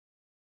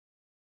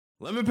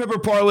Lemon Pepper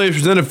Parlay is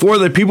presented for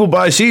the people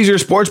by Caesar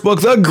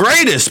Sportsbook, the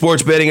greatest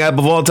sports betting app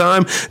of all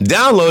time.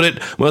 Download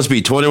it. Must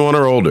be 21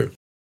 or older.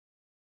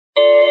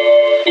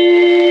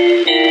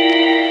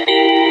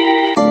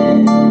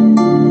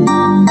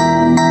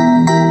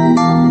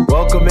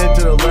 Welcome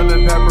into the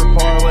Lemon Pepper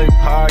Parlay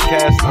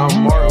podcast.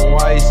 I'm Martin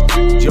Weiss,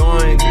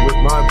 joined with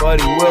my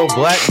buddy Will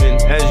Blackman.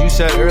 As you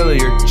said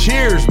earlier,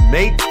 cheers,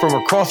 mate, from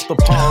across the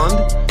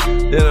pond.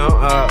 You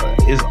know,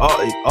 it's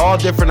all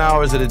different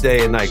hours of the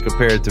day and night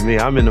compared to me.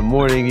 I'm in the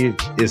morning.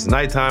 It's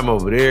nighttime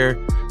over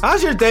there.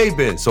 How's your day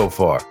been so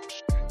far?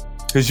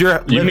 Because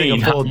you're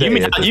living a full day.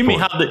 You mean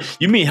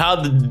how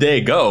did the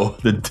day go?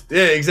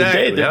 Yeah,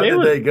 exactly. How did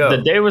the day go?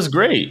 The day was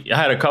great. I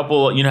had a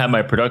couple. Had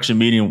my production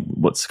meeting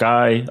with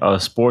Sky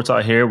Sports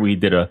out here. We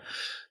did a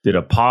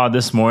pod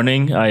this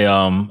morning.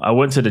 I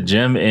went to the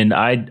gym and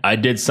I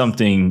did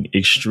something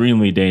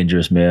extremely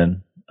dangerous,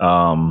 man.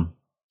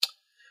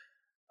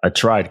 I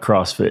tried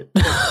CrossFit.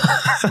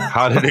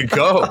 How did it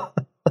go?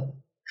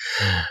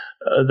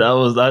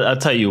 I'll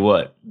tell you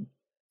what.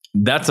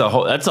 That's a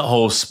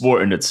whole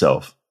sport in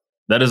itself.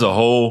 That is a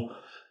whole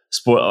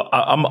sport.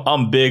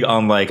 I'm big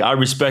on, like, I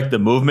respect the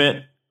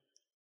movement,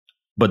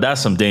 but that's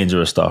some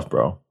dangerous stuff,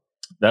 bro.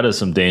 That is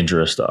some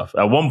dangerous stuff.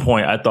 At one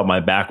point, I thought my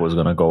back was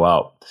going to go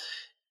out.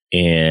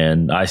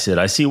 And I said,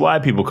 I see why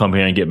people come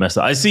here and get messed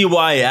up. I see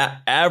why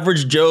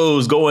average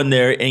Joes go in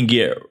there and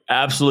get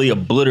absolutely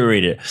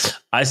obliterated.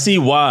 I see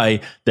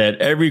why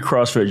that every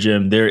CrossFit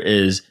gym, there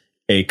is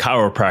a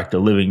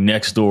chiropractor living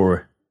next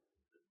door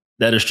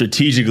that is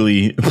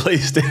strategically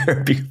placed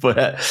there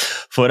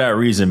for that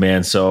reason,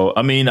 man. So,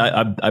 I mean,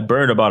 I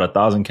burned about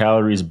 1,000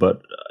 calories,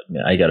 but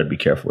man, I got to be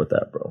careful with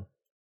that, bro.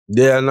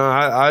 Yeah, no,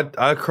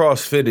 I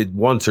CrossFitted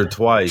once or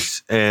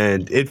twice,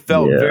 and it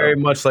felt very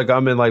much like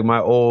I'm in like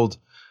my old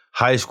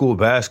high school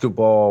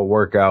basketball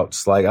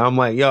workouts. Like, I'm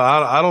like, yo,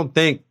 I don't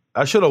think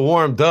I should have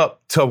warmed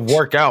up to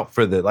work out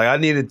for this. Like, I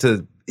needed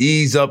to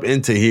ease up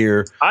into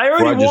here. I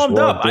already warmed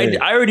up. I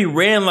already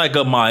ran like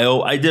a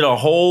mile. I did a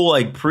whole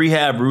like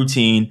prehab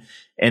routine.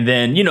 And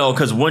then,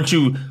 because once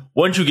you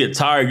get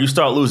tired, you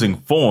start losing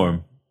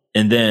form.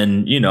 And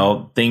then,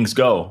 things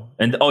go.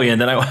 And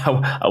and then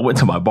I went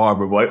to my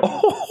barber, like,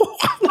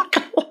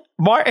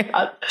 Martin.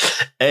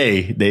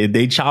 Hey,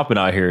 they chopping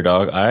out here,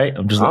 dog. All right,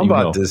 I'm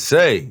about to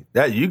say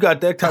that you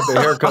got that type of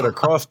haircut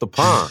across the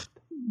pond.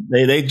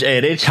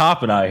 They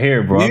chopping out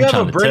here, bro. Do you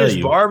have a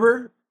British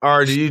barber,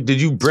 or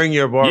did you bring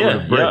your barber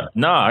to Britain? Yeah.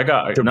 No, I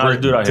got to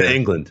dude out to here.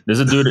 England.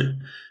 There's a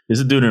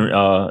dude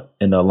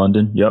in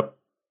London. Yep.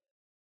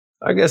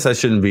 I guess that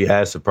shouldn't be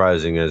as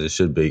surprising as it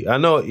should be. I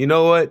know, you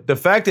know what? The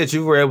fact that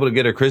you were able to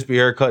get a crispy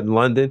haircut in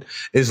London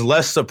is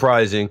less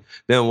surprising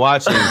than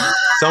watching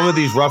some of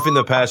these roughing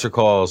the passer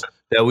calls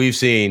that we've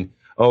seen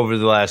over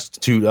the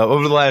last 2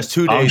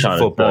 days of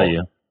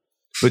football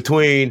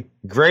between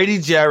Grady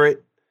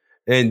Jarrett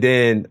and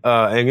then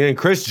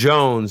Chris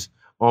Jones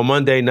on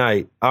Monday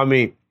night. I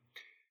mean,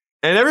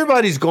 and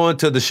everybody's going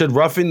to the should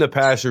roughing the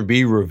passer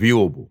be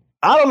reviewable?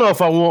 I don't know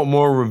if I want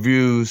more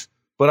reviews,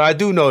 but I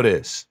do know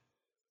this.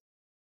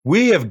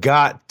 We have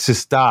got to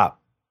stop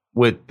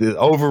with the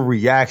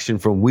overreaction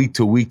from week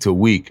to week to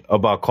week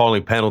about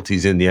calling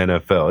penalties in the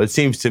NFL. It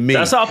seems to me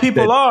that's how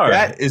people are.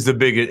 That is the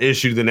bigger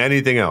issue than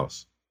anything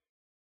else.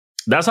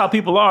 That's how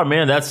people are,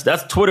 man. That's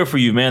Twitter for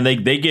you, man.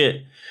 They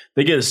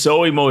get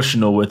so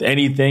emotional with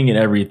anything and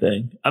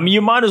everything. I mean,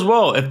 you might as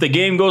well. If the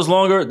game goes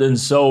longer, then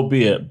so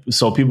be it.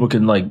 So people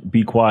can like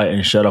be quiet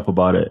and shut up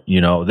about it.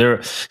 They're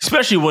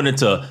especially when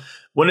it's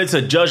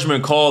a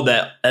judgment call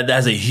that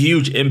has a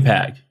huge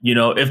impact.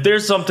 If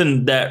there's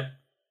something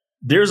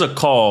there's a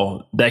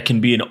call that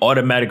can be an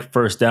automatic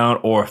first down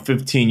or a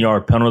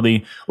 15-yard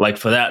penalty, like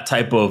for that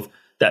type of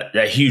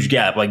that huge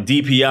gap, like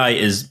DPI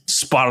is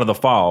spot of the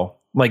foul.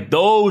 Like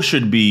those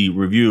should be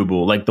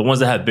reviewable, like the ones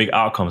that have big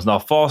outcomes. Now,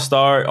 false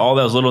start, all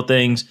those little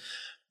things,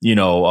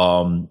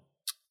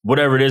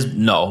 whatever it is,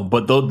 no.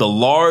 But the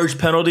large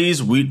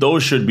penalties,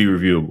 those should be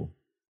reviewable.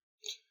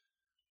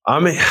 I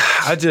mean,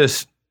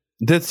 here's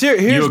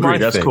you agree?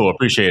 That's thing. Cool.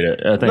 Appreciate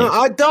it. No,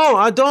 I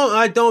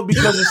don't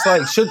because it's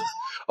like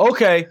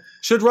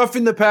should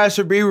roughing the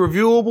passer be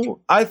reviewable?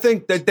 I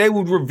think that they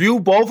would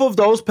review both of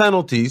those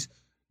penalties,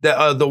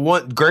 the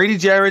one Grady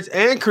Jarrett's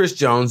and Chris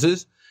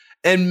Jones's,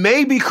 and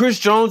maybe Chris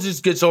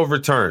Jones's gets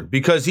overturned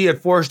because he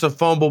had forced a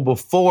fumble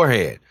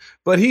beforehand,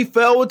 but he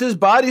fell with his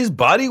body. His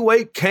body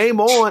weight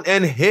came on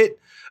and hit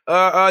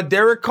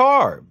Derek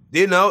Carr.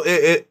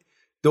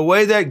 The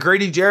way that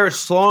Grady Jarrett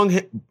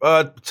slung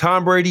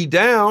Tom Brady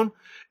down,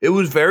 it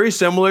was very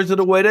similar to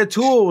the way that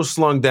Tua was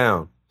slung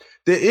down.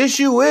 The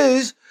issue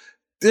is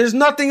there's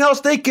nothing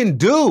else they can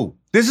do.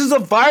 This is a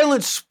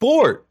violent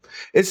sport.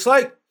 It's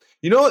like,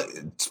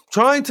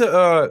 trying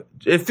to,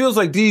 it feels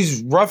like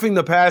these roughing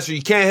the passer,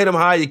 you can't hit him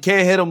high, you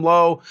can't hit him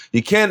low,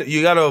 you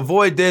got to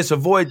avoid this,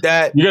 avoid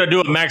that. You got to do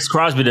what Max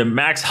Crosby did.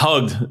 Max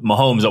hugged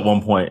Mahomes at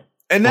one point.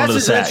 And that's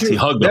essentially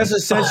where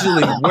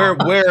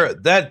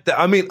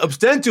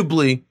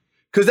ostensibly,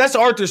 because that's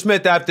Arthur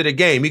Smith after the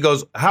game. He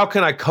goes, how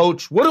can I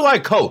coach? What do I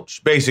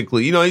coach?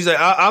 Basically, he's like,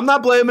 I'm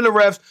not blaming the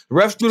refs. The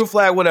refs threw the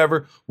flag,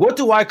 whatever. What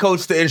do I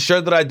coach to ensure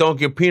that I don't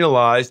get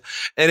penalized?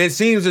 And it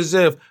seems as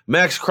if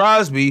Max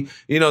Crosby,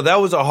 that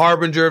was a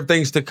harbinger of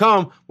things to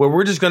come, where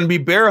we're just going to be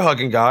bear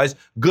hugging guys.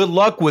 Good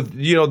luck with,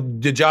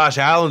 the Josh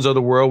Allens of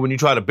the world when you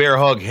try to bear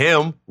hug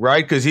him,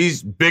 right? Because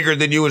he's bigger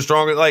than you and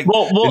stronger.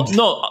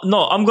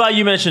 No, I'm glad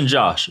you mentioned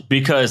Josh,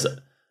 because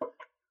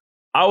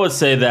I would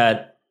say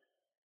that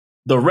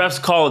the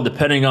refs call it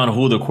depending on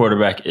who the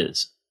quarterback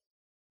is.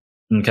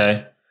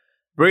 Okay.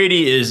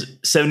 Brady is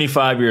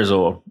 75 years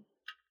old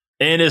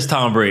and it's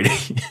Tom Brady.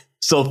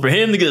 So for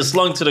him to get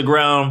slung to the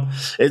ground,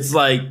 it's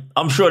like,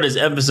 I'm sure there's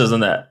emphasis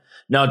on that.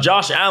 Now,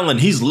 Josh Allen,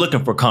 he's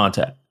looking for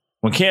contact.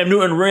 When Cam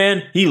Newton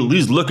ran,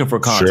 he's looking for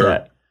contact.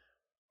 Sure.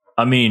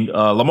 I mean,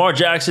 Lamar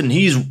Jackson,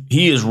 he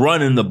is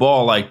running the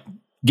ball, like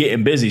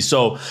getting busy.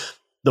 So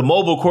the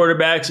mobile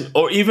quarterbacks,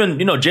 or even,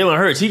 Jalen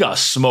Hurts, he got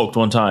smoked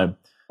one time.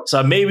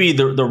 So maybe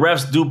the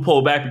refs do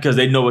pull back because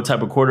they know what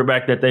type of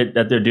quarterback that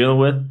they're dealing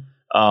with.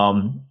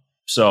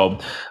 So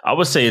I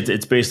would say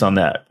it's based on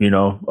that,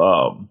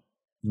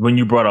 when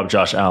you brought up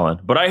Josh Allen.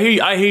 But I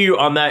hear you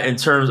on that in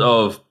terms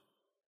of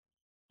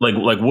like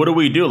what do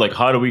we do? Like,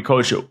 how do we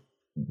coach it?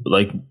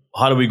 Like,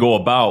 how do we go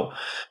about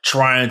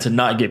trying to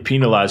not get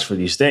penalized for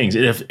these things?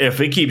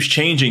 If it keeps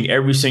changing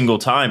every single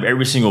time,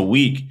 every single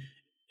week,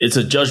 it's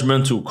a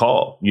judgmental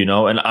call,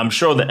 and I'm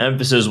sure the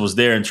emphasis was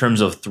there in terms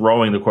of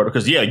throwing the quarter,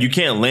 because you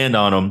can't land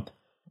on them.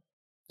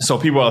 So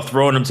people are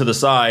throwing them to the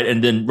side,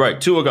 and then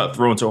Tua got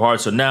thrown too hard.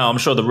 So now I'm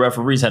sure the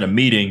referees had a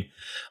meeting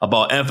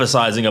about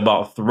emphasizing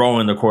about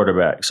throwing the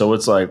quarterback. So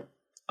it's like,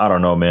 I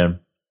don't know,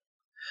 man.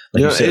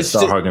 Like you said,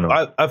 start hugging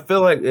them. I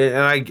feel like, and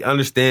I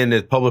understand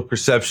that public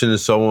perception and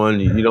so on,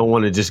 you don't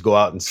want to just go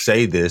out and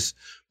say this,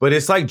 but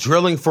it's like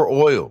drilling for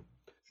oil.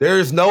 There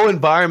is no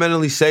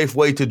environmentally safe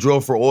way to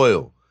drill for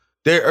oil.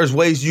 There's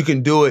ways you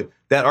can do it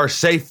that are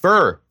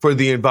safer for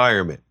the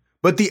environment.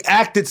 But the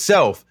act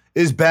itself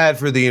is bad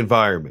for the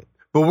environment.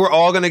 But we're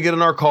all going to get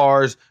in our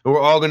cars and we're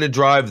all going to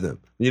drive them.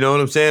 You know what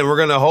I'm saying? We're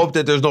going to hope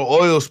that there's no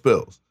oil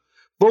spills.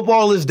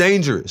 Football is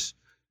dangerous.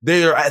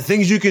 There are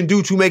things you can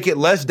do to make it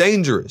less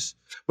dangerous.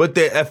 But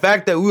the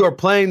fact that we are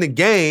playing the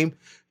game,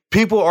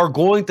 people are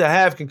going to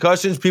have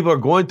concussions. People are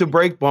going to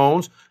break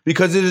bones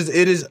because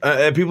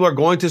people are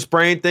going to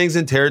sprain things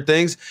and tear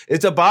things.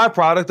 It's a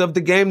byproduct of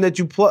the game that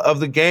of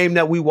the game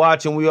that we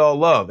watch and we all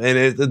love.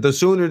 And the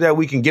sooner that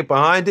we can get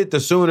behind it, the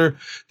sooner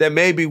that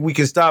maybe we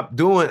can stop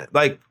doing.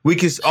 Like, we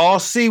can all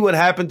see what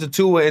happened to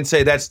Tua and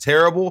say that's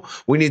terrible.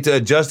 We need to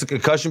adjust the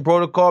concussion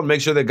protocol, make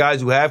sure that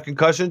guys who have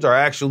concussions are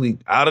actually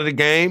out of the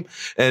game,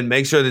 and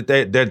make sure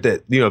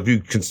that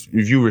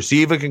if you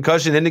receive a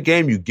concussion in the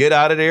game, you get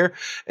out of there,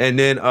 and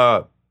then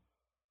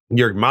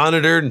you're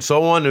monitored and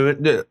so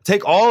on.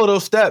 Take all of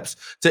those steps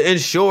to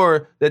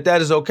ensure that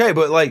is okay.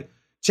 But like,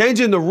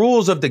 changing the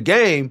rules of the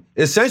game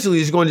essentially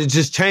is going to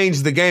just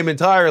change the game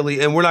entirely,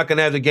 and we're not going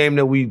to have the game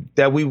that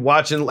we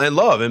watch and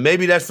love. And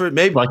maybe that's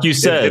like you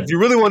said, if you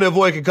really want to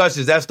avoid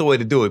concussions, that's the way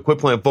to do it. Quit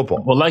playing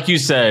football. Well, like you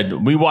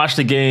said, we watch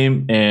the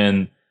game,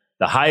 and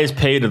the highest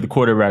paid of the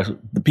quarterbacks,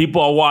 the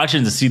people are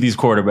watching to see these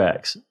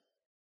quarterbacks.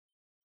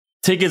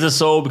 Tickets are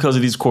sold because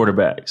of these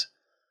quarterbacks.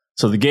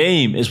 So the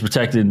game is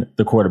protecting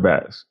the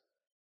quarterbacks.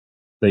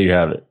 There you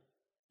have it.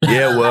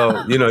 Yeah,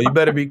 well, you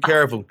better be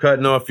careful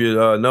cutting off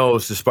your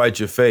nose to spite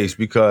your face,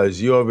 because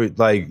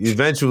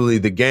eventually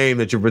the game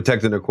that you're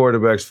protecting the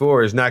quarterbacks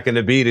for is not going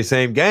to be the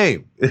same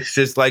game. It's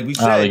just like we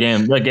said.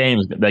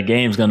 That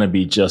game's going to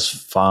be just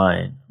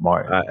fine,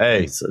 Martin.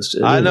 Hey,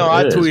 I know.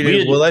 I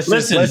tweeted. Well, let's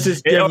just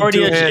it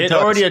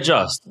already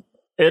adjusted.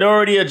 It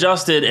already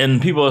adjusted, and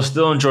people are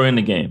still enjoying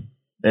the game.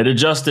 It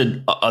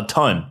adjusted a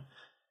ton,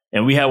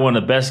 and we had one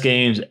of the best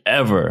games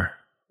ever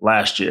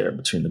last year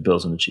between the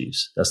Bills and the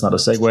Chiefs. That's not a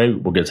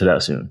segue. We'll get to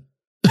that soon.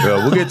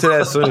 We'll get to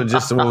that soon.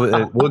 Just a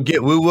moment. We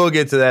will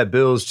get to that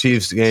Bills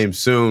Chiefs game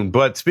soon.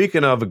 But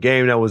speaking of a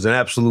game that was an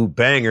absolute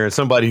banger and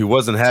somebody who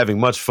wasn't having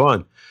much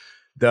fun,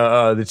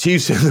 the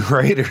Chiefs and the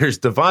Raiders,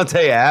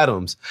 Davante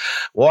Adams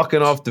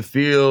walking off the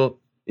field,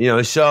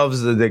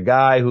 shoves the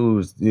guy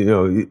who's,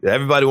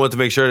 everybody wants to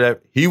make sure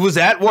that he was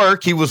at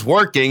work. He was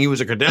working. He was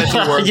a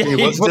credentialed worker. He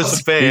wasn't just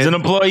a fan. He's an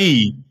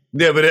employee.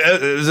 Yeah, but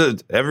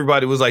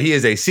everybody was like, he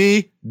is a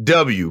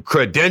CW,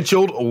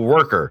 credentialed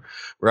worker,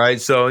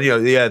 right? So,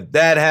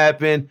 that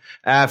happened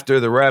after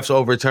the refs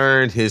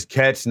overturned his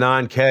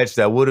non-catch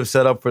that would have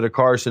set up for the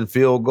Carson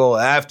field goal,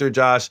 after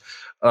Josh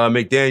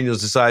McDaniels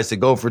decides to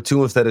go for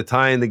two instead of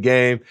tying the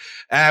game,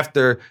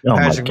 after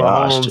Patrick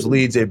Mahomes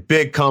leads a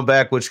big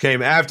comeback, which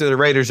came after the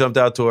Raiders jumped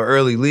out to an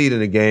early lead in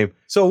the game.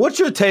 So what's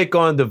your take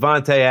on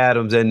Davante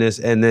Adams and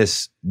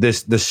this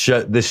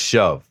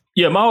shove?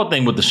 Yeah, my whole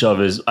thing with the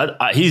shove is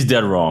he's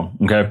dead wrong.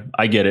 Okay,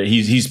 I get it.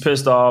 He's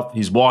pissed off.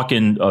 He's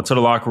walking to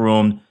the locker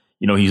room.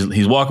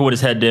 He's walking with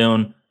his head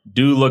down.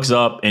 Dude looks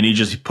up and he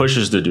just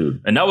pushes the dude,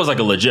 and that was like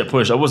a legit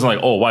push. I wasn't like,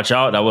 oh, watch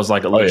out. That was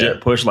like a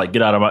legit push. Like,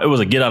 get out of my. It was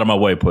a get out of my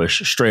way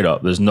push, straight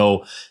up. There's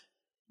no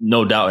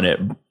doubt in it.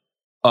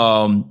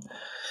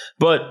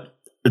 But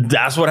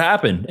That's what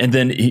happened. And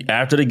then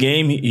after the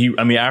game,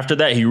 after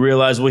that, he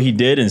realized what he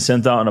did and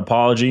sent out an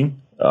apology.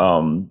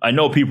 I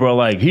know people are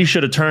like, he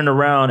should have turned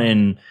around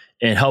and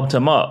helped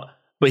him up,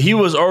 but he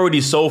was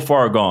already so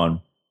far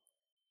gone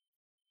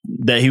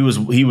that he was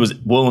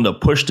willing to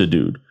push the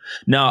dude.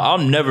 Now,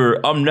 I'm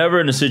never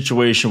in a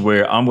situation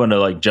where I'm going to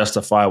like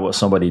justify what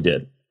somebody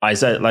did. I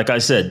said,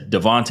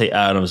 Davante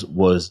Adams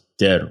was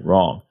dead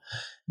wrong.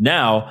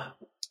 Now,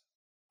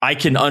 I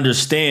can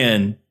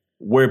understand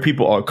where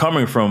people are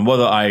coming from,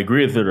 whether I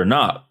agree with it or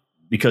not,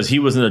 because he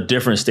was in a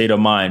different state of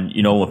mind.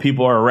 You know, when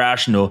people are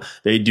irrational,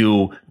 they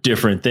do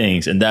different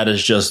things. And that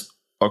is just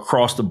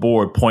across the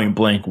board, point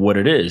blank, what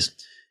it is.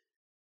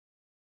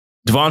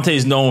 Davante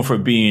is known for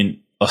being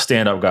a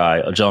stand-up guy,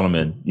 a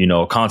gentleman, you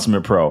know, a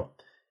consummate pro.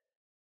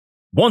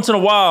 Once in a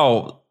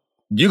while,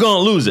 you're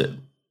going to lose it.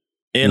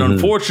 And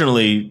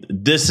unfortunately,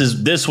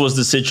 this was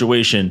the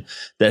situation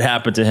that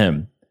happened to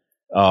him.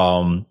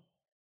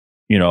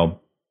 You know,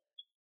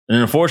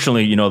 and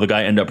unfortunately, you know, the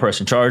guy ended up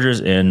pressing charges.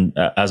 And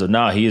as of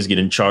now, he is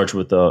getting charged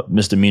with a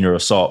misdemeanor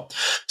assault.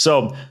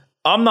 So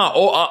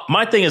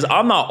my thing is,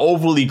 I'm not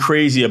overly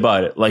crazy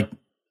about it. Like,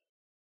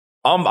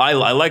 I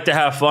like to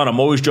have fun. I'm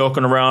always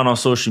joking around on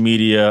social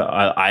media.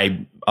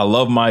 I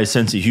love my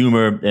sense of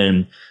humor,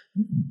 and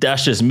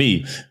that's just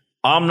me.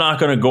 I'm not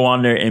going to go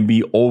on there and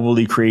be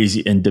overly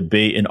crazy and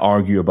debate and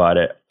argue about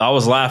it. I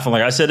was laughing.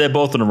 Like I said, they're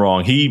both in the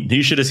wrong.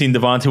 He should have seen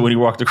Davante when he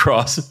walked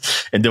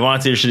across, and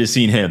Davante should have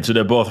seen him. So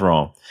they're both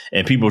wrong.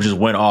 And people just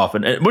went off,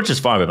 and which is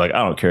fine. But like,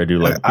 I don't care,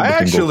 dude. Like, I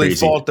actually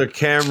fault the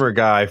camera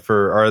guy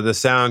or the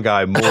sound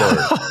guy more,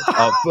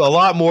 a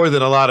lot more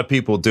than a lot of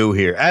people do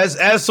here.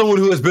 As someone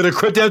who has been a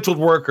credentialed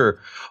worker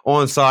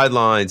on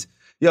sidelines,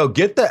 yo,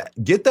 get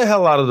the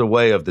hell out of the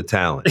way of the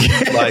talent.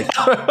 Like,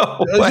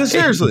 just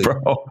seriously,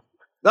 bro.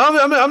 No,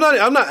 I'm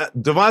not.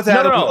 Davante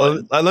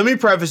Adams. No. Let me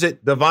preface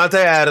it. Davante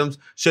Adams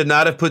should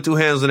not have put two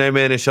hands on that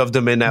man and shoved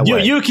him in that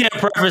way. You can't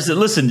preface it.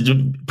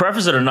 Listen,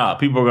 preface it or not,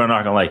 people are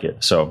not gonna like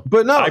it. So,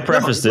 but no, I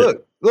prefaced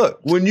it. Look.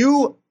 When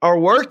you are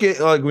working,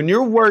 like when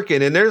you're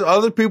working, and there's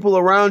other people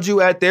around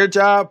you at their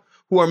job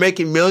who are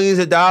making millions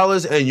of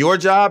dollars, and your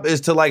job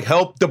is to like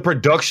help the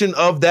production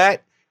of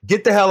that.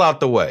 Get the hell out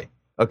the way,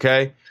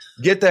 okay?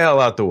 Get the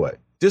hell out the way.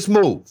 Just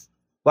move.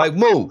 Like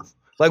move.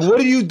 Like, what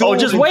are you doing? Oh,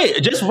 just wait.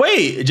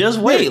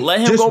 Let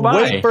him go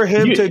by. Wait for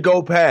him to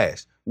go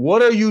past.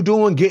 What are you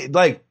doing? He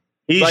probably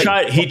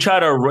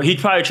tried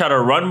to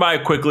run by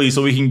quickly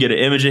so we can get an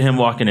image of him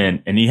walking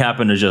in, and he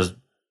happened to just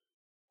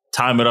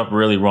time it up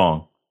really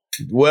wrong.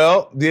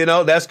 Well, you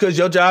know, that's because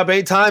your job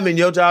ain't timing.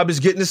 Your job is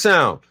getting the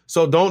sound.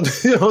 So don't,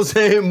 you know what I'm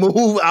saying,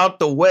 move out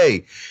the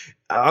way.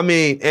 I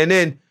mean, and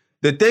then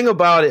the thing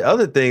about it,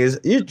 other thing is,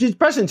 you're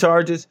pressing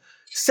charges,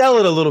 sell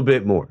it a little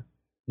bit more.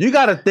 You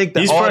got to think that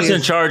he's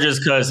pressing charges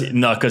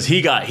because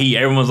he got heat.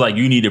 Everyone's like,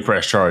 you need to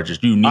press charges.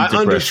 You need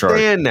to press charges. I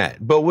understand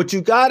that, but what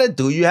you got to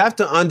do, you have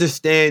to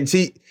understand.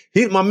 See,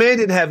 my man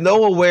didn't have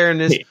no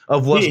awareness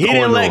of what's going on. He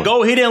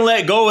didn't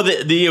let go of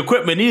the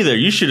equipment either.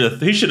 He should have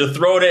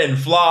thrown it and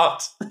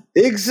flopped.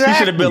 Exactly. He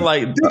should have been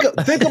like,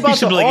 think about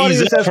the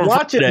audience that's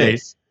watching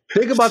this.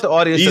 Think about the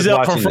audience that's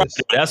watching this.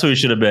 That's what he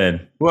should have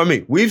been. Well, I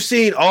mean, we've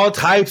seen all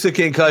types of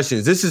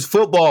concussions. This is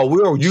football.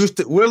 We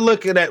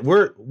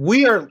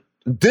are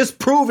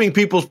disproving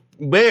people's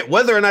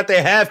whether or not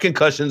they have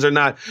concussions or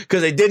not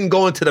because they didn't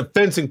go into the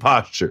fencing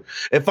posture.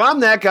 If I'm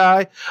that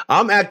guy,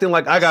 I'm acting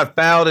like I got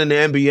fouled in the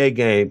NBA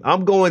game.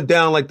 I'm going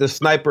down like the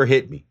sniper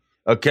hit me.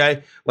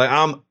 Okay, like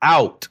I'm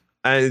out.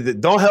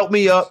 And don't help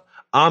me up.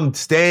 I'm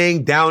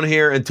staying down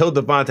here until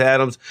Davante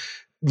Adams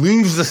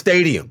leaves the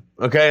stadium.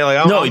 Okay, like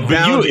I'm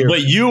down here.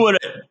 But you would,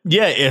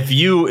 if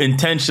you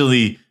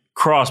intentionally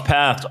cross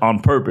paths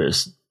on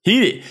purpose.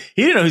 He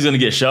didn't know he was going to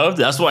get shoved.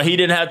 That's why he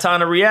didn't have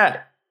time to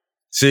react.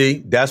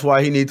 See, that's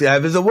why he needs to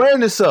have his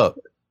awareness up.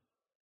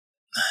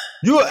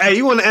 You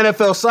on the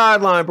NFL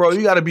sideline, bro.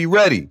 You got to be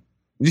ready.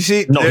 You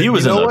see? No, he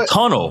was in a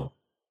tunnel.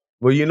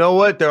 Well, you know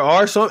what? There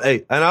are some,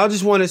 and I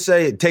just want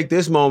to take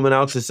this moment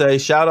out to say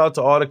shout out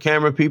to all the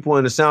camera people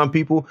and the sound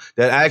people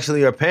that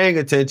actually are paying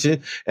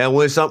attention. And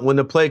when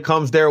the play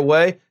comes their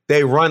way,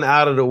 they run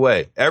out of the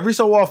way. Every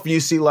so often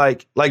you see I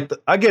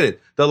get it.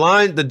 The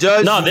line, the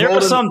judge. No, there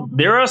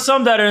are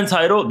some that are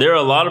entitled. There are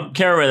a lot of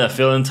camera that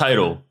feel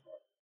entitled.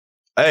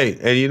 Hey,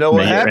 and you know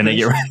what happens?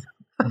 You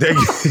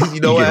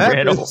know what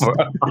happens?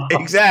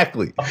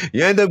 Exactly.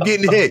 You end up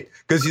getting hit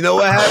because you know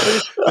what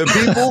happens?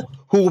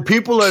 The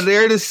people are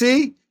there to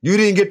see. You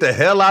didn't get the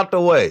hell out the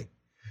way.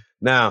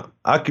 Now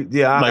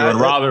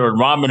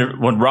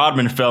when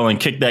Rodman fell and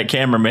kicked that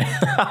cameraman.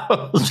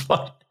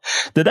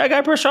 Did that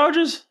guy press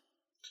charges?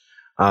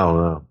 I don't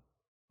know.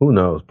 Who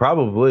knows?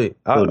 Probably.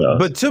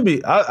 But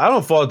I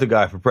don't fault the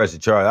guy for pressing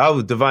charge. I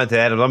was Davante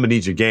Adams. I'm gonna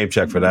need your game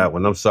check for that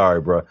one. I'm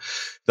sorry, bro.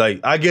 Like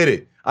I get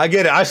it. I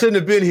shouldn't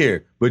have been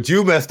here, but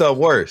you messed up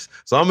worse.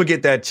 So I'm gonna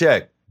get that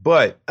check.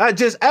 But I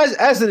just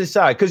as an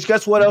aside, because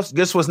guess what else?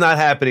 Guess what's not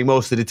happening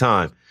most of the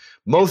time?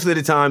 Most of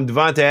the time,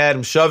 Davante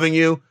Adams shoving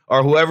you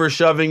or whoever's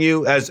shoving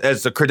you as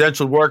the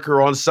credentialed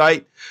worker on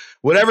site,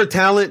 whatever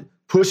talent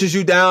pushes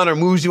you down or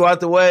moves you out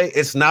the way,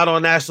 it's not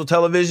on national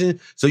television,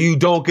 so you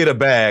don't get a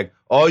bag.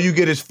 All you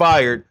get is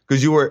fired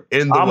because you were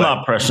in the way.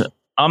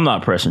 I'm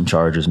not pressing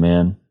charges,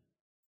 man.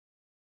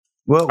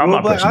 Well,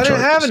 I didn't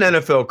have an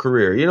NFL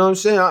career. You know what I'm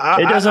saying?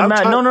 It doesn't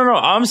matter. No.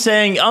 I'm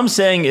saying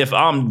if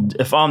I'm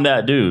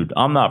that dude,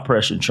 I'm not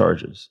pressing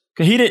charges.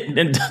 He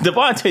didn't.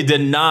 Devontae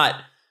did not.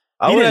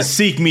 He didn't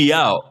seek me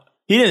out.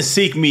 He didn't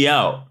seek me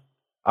out.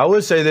 I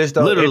would say this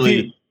though.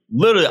 Literally,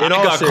 I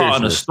got caught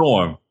in a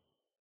storm.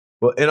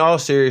 Well, in all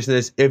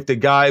seriousness, if the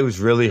guy was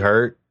really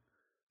hurt,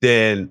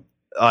 then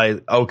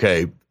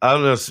okay. I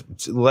don't know.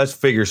 Let's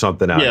figure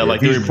something out. Yeah,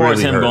 like he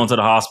reports him going to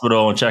the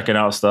hospital and checking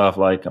out stuff.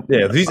 Like,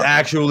 if he's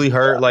actually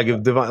hurt,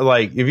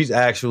 if he's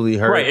actually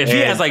hurt, right? If he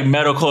has like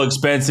medical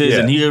expenses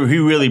and he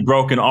really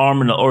broke an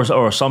arm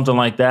or something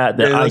like that,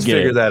 then I get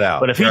figure that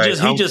out. But if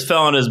he just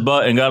fell on his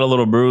butt and got a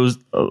little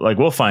bruised, like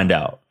we'll find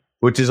out.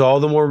 Which is all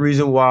the more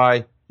reason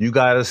why you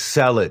got to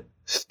sell it.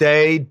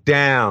 Stay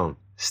down.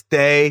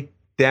 Stay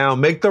down.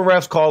 Make the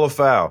refs call a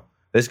foul.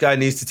 This guy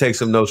needs to take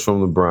some notes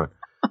from LeBron.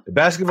 The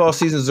basketball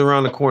season's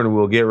around the corner.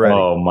 We'll get ready.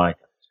 Oh, my.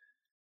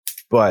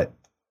 But,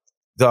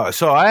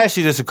 so I asked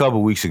you this a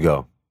couple weeks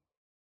ago.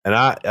 And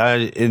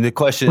and the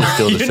question is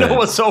still the same. You know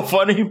what's so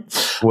funny?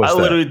 I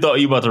literally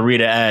thought you were about to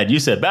read an ad. You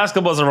said,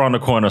 basketball's around the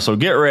corner, so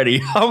get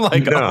ready. I'm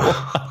like, no.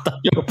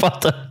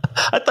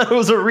 I thought it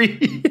was a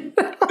read.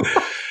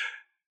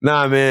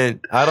 Nah,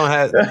 man, I don't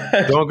have.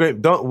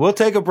 Don't. We'll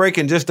take a break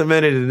in just a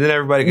minute, and then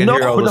everybody can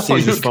hear all the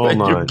Caesar's phone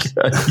lines.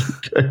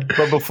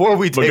 But before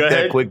we take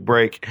that quick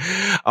break,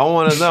 I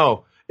want to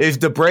know: is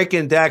the break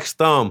in Dak's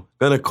thumb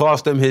going to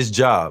cost him his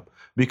job?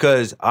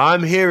 Because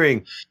I'm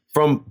hearing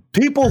from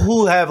people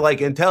who have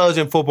like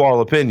intelligent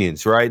football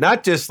opinions, right?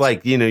 Not just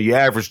like your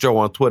average Joe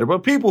on Twitter, but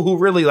people who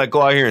really like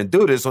go out here and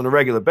do this on a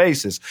regular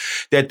basis.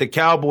 That the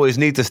Cowboys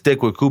need to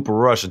stick with Cooper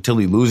Rush until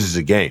he loses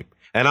a game.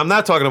 And I'm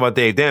not talking about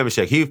Dave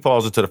Dameshek. He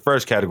falls into the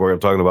first category. I'm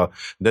talking about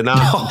the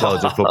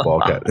non-intelligent football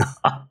category.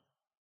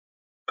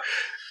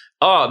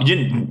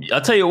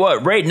 I'll tell you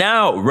what. Right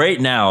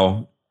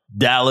now,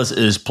 Dallas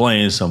is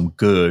playing some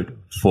good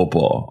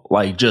football.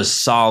 Like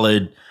just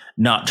solid,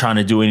 not trying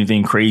to do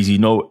anything crazy.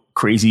 No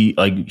crazy,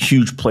 like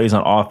huge plays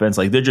on offense.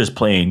 Like they're just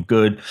playing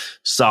good,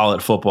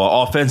 solid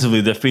football.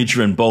 Offensively, they're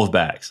featuring both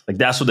backs. Like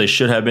that's what they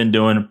should have been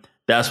doing.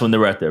 That's when they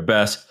were at their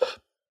best.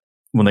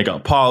 When they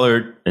got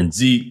Pollard and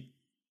Zeke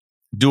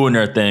doing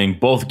their thing,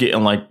 both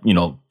getting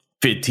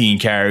 15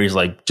 carries,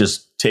 like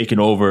just taking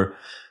over,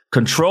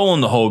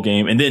 controlling the whole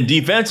game. And then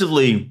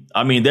defensively,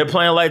 I mean, they're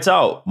playing lights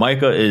out.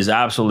 Micah is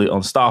absolutely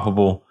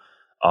unstoppable.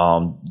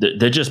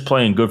 They're just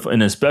playing good.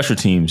 And then special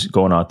teams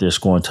going out there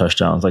scoring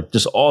touchdowns. Like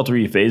just all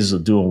three phases are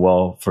doing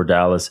well for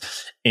Dallas.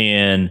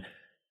 And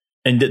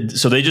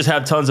so they just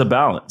have tons of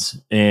balance.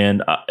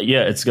 And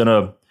it's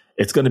gonna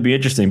be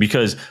interesting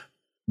because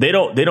They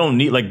don't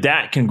need, like,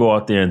 Dak can go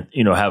out there and,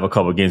 have a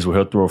couple of games where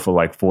he'll throw for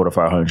like 400 to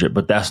 500,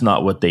 but that's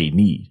not what they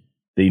need.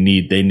 They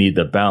need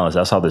the balance.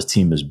 That's how this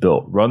team is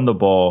built. Run the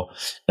ball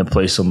and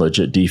play some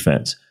legit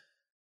defense.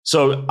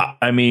 So,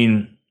 I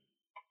mean,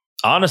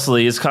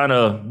 honestly, it's kind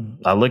of,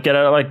 I look at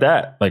it like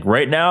that. Like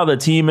right now, the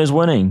team is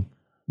winning.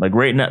 Like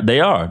right now, they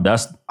are.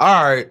 That's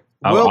all right.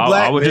 Will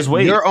Black, I would just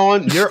wait. You're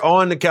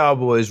on the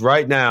Cowboys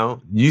right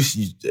now.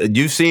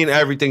 You've seen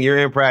everything. You're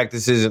in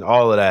practices and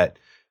all of that.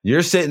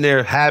 You're sitting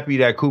there happy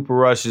that Cooper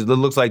Rush it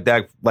looks like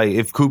Dak. Like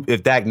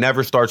if Dak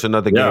never starts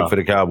another game for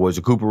the Cowboys,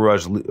 the Cooper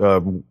Rush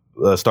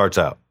starts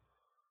out.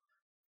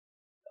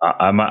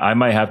 I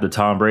might have to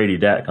Tom Brady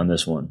Dak on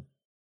this one.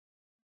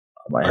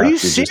 Are you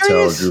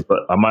serious?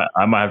 I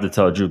might have to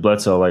tell Drew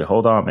Bledsoe, like,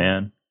 hold on,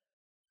 man.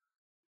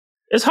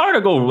 It's hard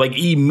to go like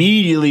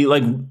immediately,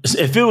 like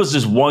if it was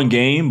just one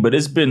game, but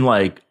it's been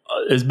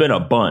a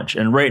bunch,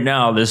 and right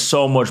now there's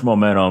so much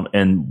momentum,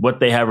 and what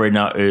they have right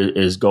now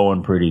is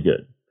going pretty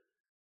good.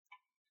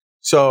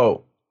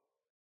 So,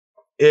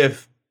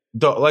 if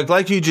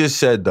like you just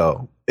said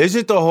though,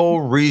 isn't the whole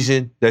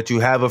reason that you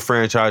have a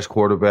franchise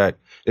quarterback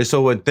is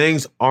so when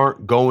things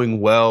aren't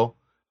going well,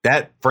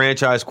 that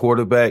franchise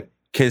quarterback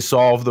can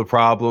solve the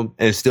problem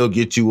and still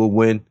get you a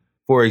win?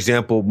 For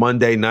example,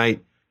 Monday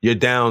night, you're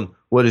down,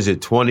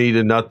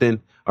 20-0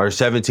 or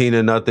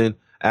 17-0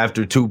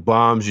 after two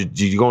bombs.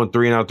 You're going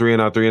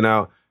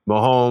 3-and-out.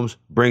 Mahomes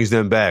brings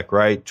them back,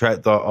 right?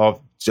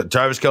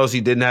 Travis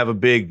Kelce didn't have a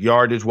big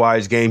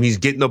yardage-wise game. He's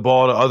getting the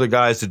ball to other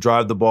guys to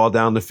drive the ball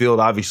down the field.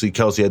 Obviously,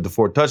 Kelce had the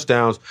 4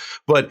 touchdowns,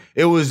 but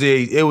it was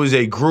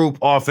a group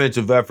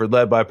offensive effort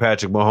led by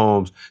Patrick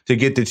Mahomes to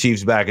get the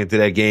Chiefs back into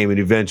that game and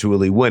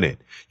eventually win it.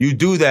 You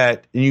do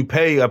that, and you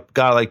pay a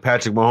guy like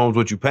Patrick Mahomes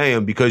what you pay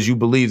him because you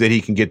believe that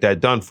he can get that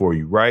done for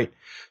you, right?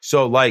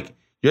 So, like,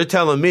 you're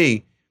telling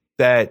me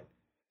that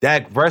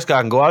Dak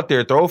Prescott can go out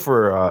there, throw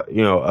for a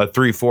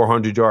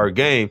 300-400 yard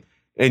game,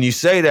 and you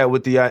say that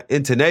with the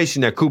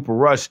intonation that Cooper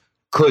Rush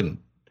couldn't.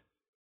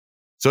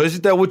 So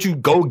isn't that what you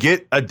go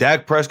get a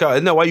Dak Prescott?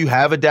 Isn't that why you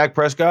have a Dak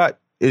Prescott?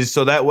 Is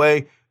so that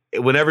way,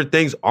 whenever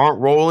things aren't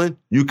rolling,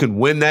 you can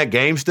win that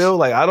game still?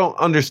 Like, I don't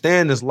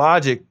understand this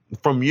logic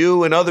from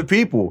you and other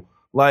people.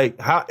 Like,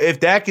 how if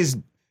Dak is,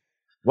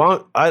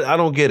 well, I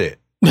don't get it.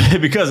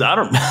 Because I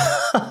don't.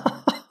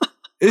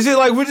 Is it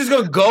like we're just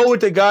gonna go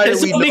with the guy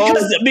that we know?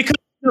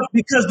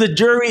 Because the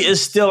jury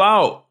is still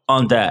out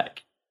on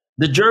Dak.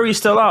 The jury's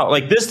still out.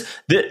 Like this,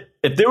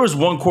 if there was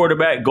one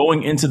quarterback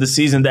going into the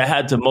season that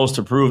had the most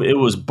to prove,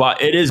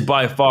 it is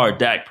by far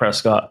Dak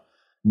Prescott.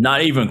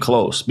 Not even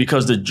close,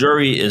 because the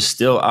jury is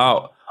still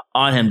out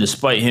on him,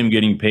 despite him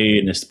getting paid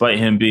and despite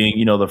him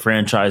being, the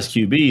franchise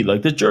QB.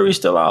 Like, the jury's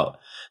still out.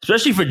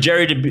 Especially for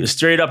Jerry to be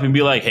straight up and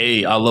be like,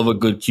 hey, I love a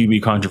good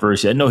QB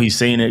controversy. I know he's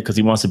saying it because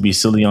he wants to be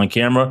silly on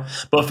camera.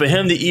 But for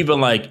him to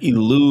even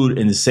elude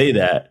and say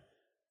that,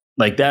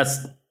 that's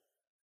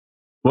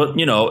what,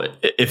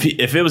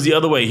 if it was the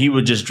other way, he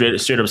would just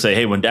straight up say,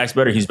 hey, when Dak's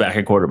better, he's back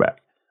at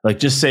quarterback.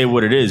 Just say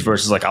what it is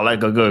versus I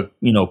like a good,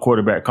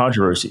 quarterback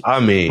controversy. I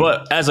mean,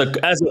 but as a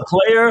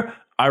player,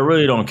 I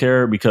really don't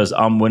care because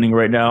I'm winning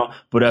right now.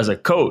 But as a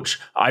coach,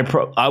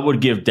 I would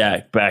give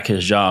Dak back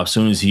his job as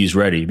soon as he's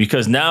ready,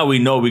 because now we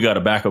know we got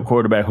a backup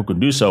quarterback who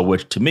can do so,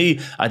 which to me,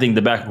 I think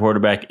the backup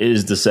quarterback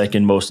is the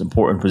second most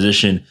important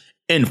position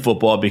in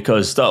football,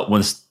 because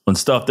when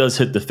stuff does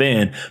hit the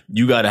fan,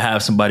 you got to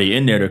have somebody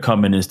in there to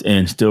come in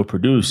and still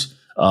produce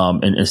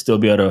and still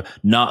be able to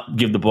not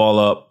give the ball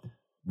up,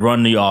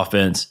 run the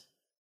offense,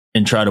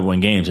 and try to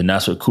win games. And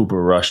that's what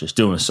Cooper Rush is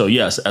doing. So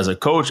yes, as a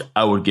coach,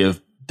 I would give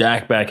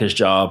Dak back his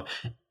job,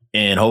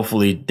 and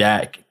hopefully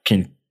Dak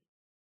can,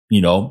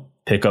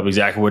 pick up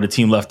exactly where the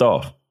team left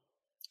off.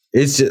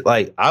 It's just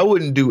I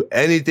wouldn't do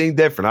anything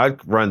different.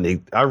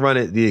 I run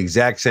it the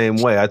exact same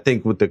way. I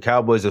think what the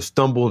Cowboys have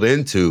stumbled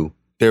into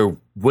their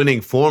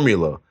winning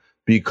formula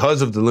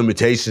because of the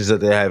limitations that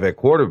they have at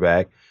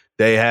quarterback.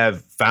 They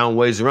have found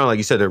ways around. Like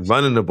you said, they're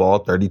running the ball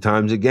 30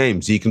 times a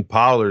game. Zeke and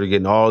Pollard are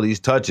getting all these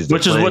touches.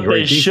 Which is what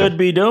they should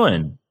be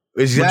doing.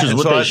 Exactly.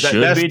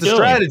 That's the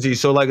strategy.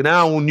 So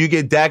now when you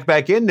get Dak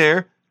back in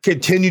there,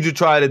 continue to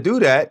try to do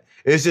that.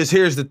 It's just,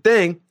 here's the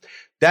thing.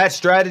 That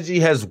strategy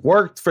has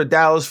worked for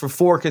Dallas for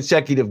 4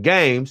 consecutive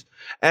games.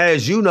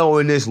 As you know,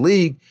 in this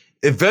league,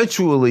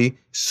 eventually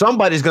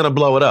somebody's going to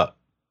blow it up.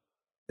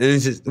 And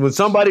it's just, when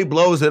somebody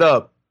blows it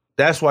up,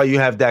 that's why you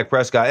have Dak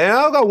Prescott. And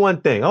I've got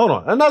one thing. Hold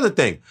on. Another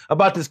thing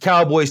about this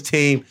Cowboys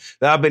team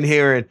that I've been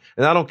hearing,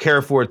 and I don't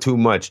care for it too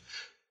much.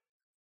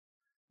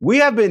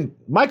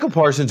 Michael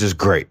Parsons is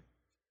great.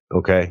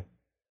 Okay.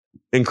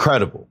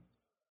 Incredible.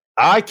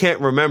 I can't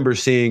remember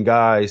seeing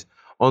guys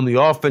on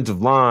the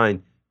offensive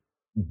line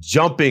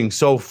jumping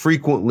so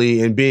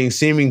frequently and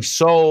seeming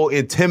so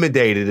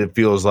intimidated, it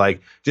feels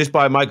like, just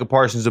by Michael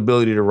Parsons'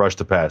 ability to rush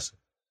the passer.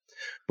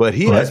 But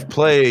he has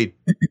played,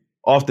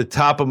 off the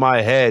top of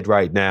my head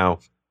right now,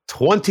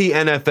 20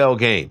 NFL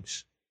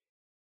games.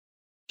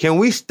 Can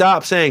we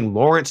stop saying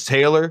Lawrence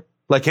Taylor?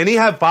 Can he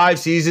have 5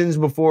 seasons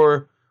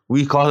before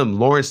we call him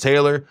Lawrence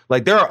Taylor?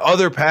 There are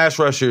other pass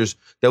rushers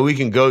that we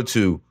can go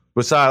to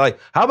besides,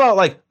 how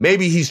about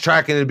maybe he's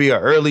tracking to be an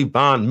early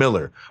Von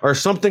Miller or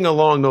something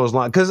along those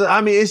lines? Because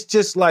it's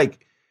just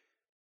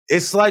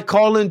it's like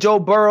calling Joe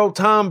Burrow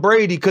Tom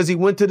Brady because he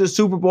went to the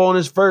Super Bowl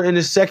in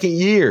his second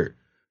year.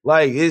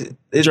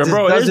 Joe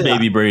Burrow is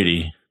baby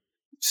Brady.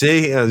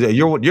 See, you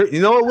know what,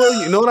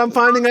 Will? You know what I'm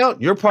finding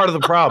out? You're part of the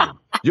problem.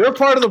 You're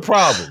part of the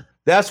problem.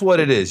 That's what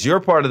it is.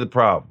 You're part of the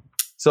problem.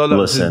 So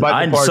listen,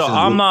 I'm not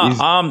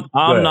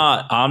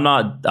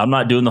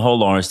doing the whole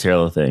Lawrence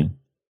Taylor thing.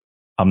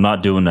 I'm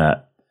not doing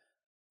that.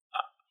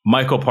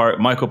 Michael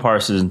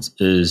Parsons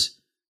is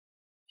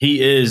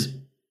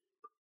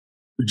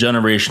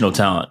generational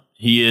talent.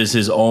 He is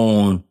his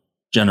own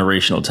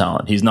generational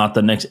talent. He's not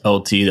the next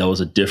LT that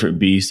was a different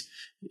beast.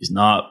 He's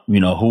not,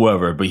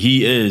 whoever, but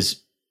he is,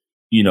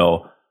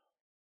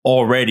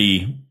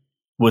 already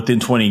within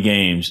 20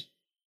 games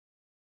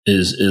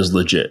is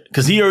legit.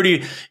 Because he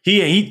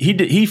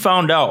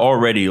found out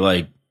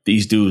already,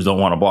 these dudes don't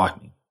want to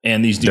block me,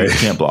 and these dudes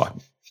can't block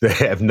me. They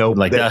have no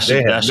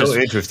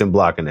interest in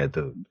blocking that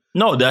dude.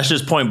 No, that's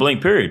just point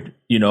blank. Period.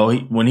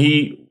 When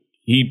he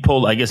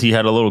pulled, I guess he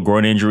had a little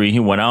groin injury. He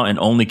went out and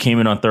only came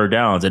in on third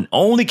downs, and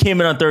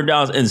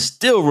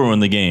still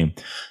ruined the game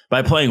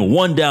by playing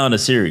 1 down a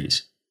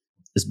series.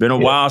 It's been a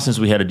while since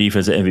we had a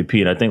defensive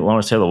MVP, and I think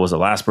Lawrence Taylor was the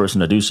last person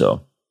to do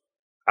so.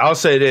 I'll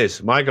say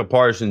this: Micah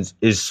Parsons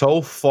is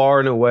so far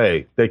and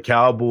away the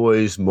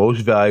Cowboys'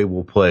 most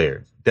valuable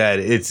player that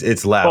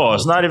it's laughable. Oh,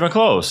 it's not even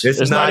close.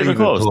 It's not even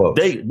close.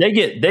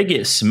 They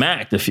get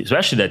smacked,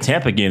 especially that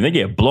Tampa game. They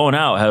get blown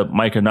out. Had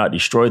Micah not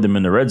destroyed them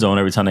in the red zone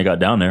every time they got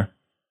down there.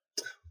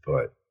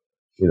 But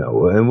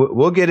and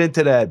we'll get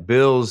into that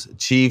Bills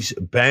Chiefs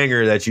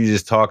banger that you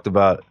just talked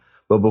about.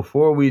 But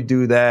before we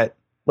do that,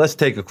 let's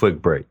take a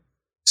quick break.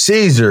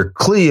 Caesar,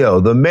 Cleo,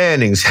 the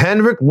Mannings,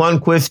 Henrik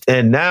Lundqvist,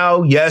 and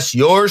now, yes,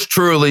 yours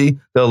truly,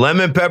 the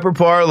Lemon Pepper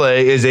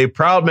Parlay is a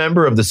proud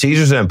member of the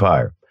Caesars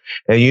Empire.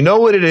 And you know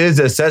what it is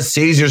that sets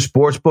Caesars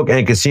Sportsbook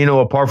and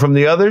Casino apart from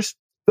the others?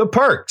 The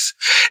perks.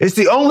 It's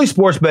the only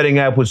sports betting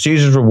app with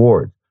Caesars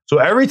Rewards. So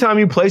every time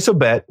you place a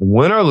bet,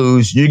 win or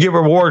lose, you get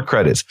reward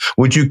credits,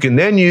 which you can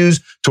then use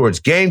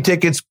towards game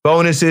tickets,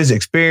 bonuses,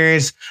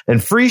 experience,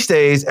 and free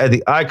stays at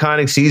the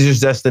iconic Caesars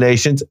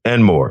destinations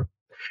and more.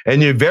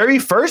 And your very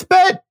first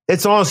bet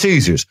It's on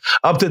Caesars.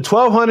 Up to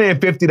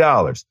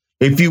 $1,250.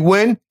 If you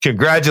win,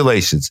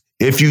 congratulations.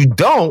 If you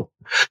don't,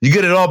 you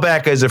get it all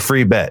back as a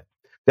free bet.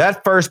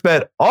 That first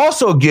bet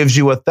also gives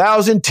you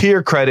 1,000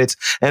 tier credits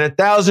and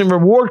 1,000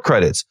 reward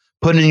credits,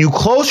 putting you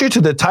closer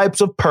to the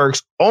types of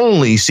perks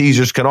only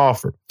Caesars can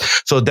offer.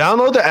 So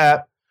download the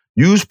app,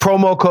 use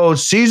promo code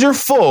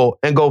CaesarFull,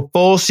 and go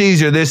full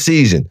Caesar this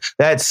season.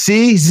 That's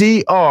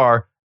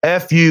CZRFULL.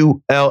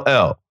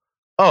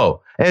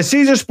 Oh, and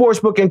Caesar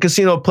Sportsbook and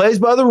Casino plays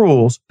by the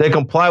rules. They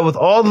comply with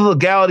all the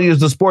legalities of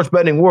the sports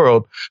betting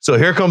world. So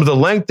here comes the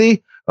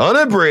lengthy,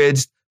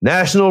 unabridged,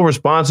 national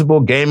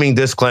responsible gaming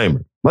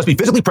disclaimer. Must be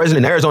physically present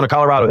in Arizona,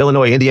 Colorado,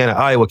 Illinois, Indiana,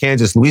 Iowa,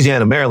 Kansas,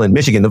 Louisiana, Maryland,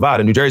 Michigan,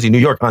 Nevada, New Jersey, New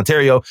York,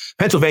 Ontario,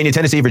 Pennsylvania,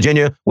 Tennessee,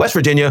 Virginia, West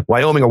Virginia,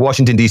 Wyoming, or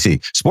Washington,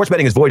 D.C. Sports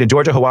betting is void in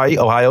Georgia, Hawaii,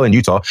 Ohio, and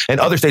Utah, and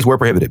other states where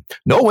prohibited.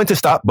 Know when to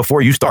stop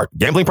before you start.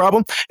 Gambling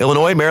problem?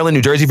 Illinois, Maryland,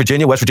 New Jersey,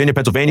 Virginia, West Virginia,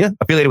 Pennsylvania,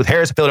 affiliated with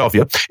Harris,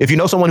 Philadelphia. If you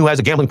know someone who has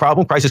a gambling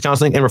problem, crisis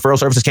counseling and referral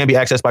services can be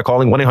accessed by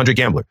calling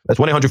 1-800-GAMBLER. That's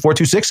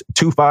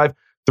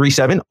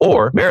 1-800-426-2537,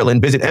 or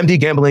Maryland, visit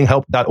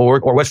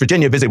mdgamblinghelp.org, or West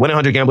Virginia, visit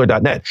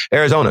 1-800-GAMBLER.net.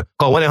 Arizona,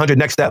 call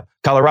 1-800-NEXT-STEP.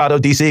 Colorado,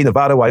 D.C.,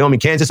 Nevada, Wyoming,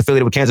 Kansas,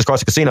 affiliated with Kansas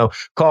Crossing Casino,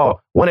 call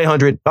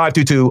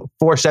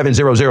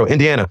 1-800-522-4700.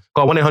 Indiana,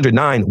 call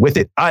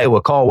 1-800-9-WITH-IT.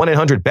 Iowa, call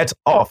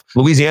 1-800-BETS-OFF.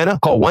 Louisiana,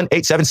 call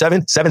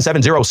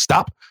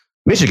 1-877-770-STOP.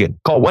 Michigan,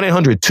 call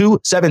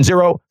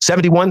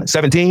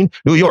 1-800-270-7117.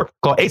 New York,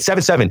 call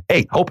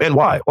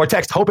 877-8-HOPE-NY or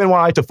text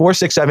HOPE-NY to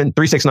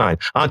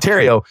 467-369.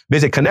 Ontario,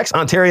 visit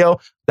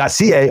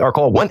connectsontario.ca or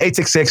call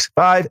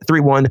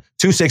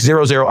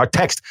 1-866-531-2600 or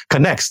text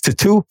CONNECTS to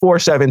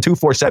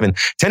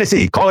 247-247.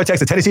 Tennessee, call or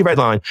text the Tennessee Red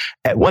Line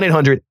at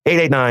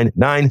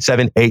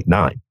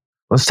 1-800-889-9789.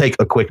 Let's take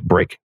a quick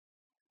break.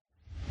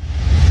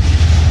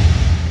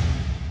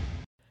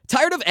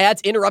 Tired of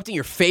ads interrupting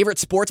your favorite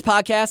sports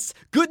podcasts?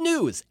 Good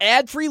news!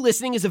 Ad-free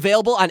listening is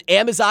available on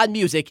Amazon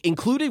Music,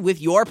 included with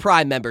your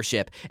Prime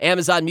membership.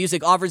 Amazon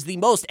Music offers the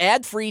most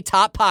ad-free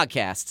top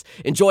podcasts.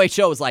 Enjoy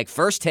shows like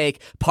First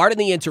Take, Pardon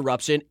the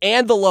Interruption,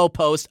 and The Low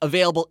Post,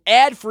 available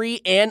ad-free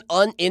and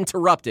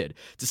uninterrupted.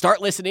 To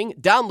start listening,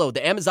 download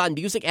the Amazon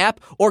Music app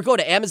or go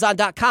to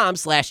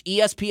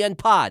amazon.com/ESPN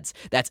Pods.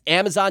 That's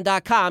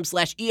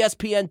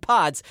amazon.com/ESPN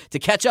Pods to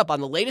catch up on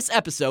the latest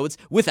episodes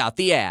without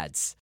the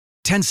ads.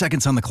 10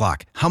 seconds on the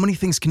clock. How many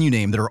things can you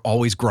name that are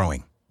always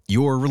growing?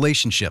 Your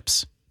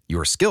relationships,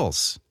 your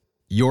skills,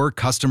 your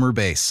customer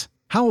base.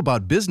 How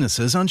about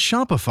businesses on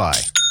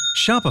Shopify?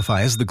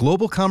 Shopify is the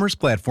global commerce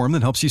platform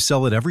that helps you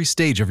sell at every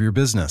stage of your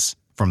business.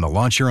 From the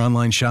launch your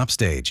online shop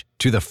stage,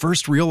 to the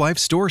first real-life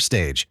store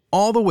stage,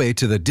 all the way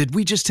to the did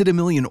we just hit a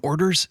million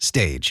orders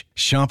stage.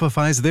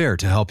 Shopify's there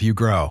to help you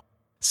grow.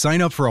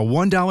 Sign up for a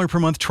 $1 per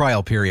month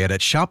trial period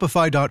at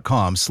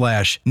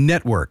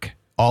shopify.com/network,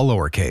 all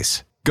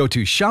lowercase. Go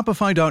to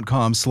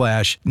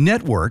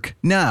shopify.com/network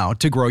now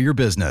to grow your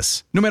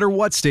business, no matter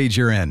what stage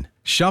you're in.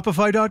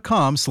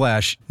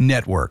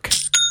 Shopify.com/network.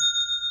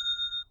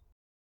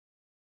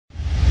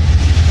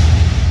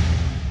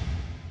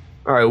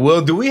 All right,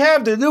 well, do we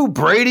have the new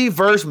Brady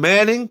versus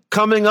Manning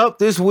coming up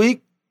this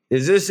week?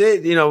 Is this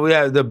it? You know, we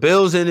have the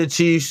Bills and the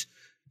Chiefs,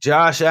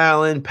 Josh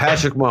Allen,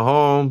 Patrick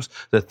Mahomes,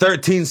 the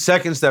 13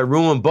 seconds that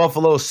ruined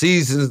Buffalo's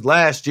seasons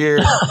last year.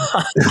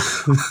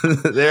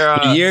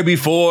 The year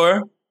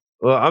before.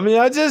 Well, I mean,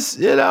 I just,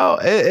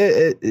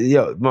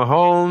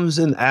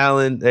 Mahomes and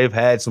Allen, they've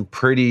had some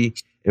pretty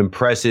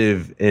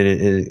impressive and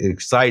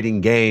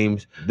exciting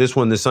games. This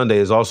one this Sunday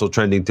is also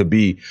trending to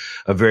be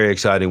a very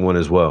exciting one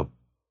as well.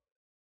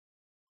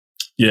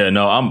 Yeah,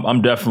 no,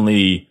 I'm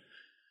definitely,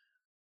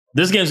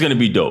 this game's going to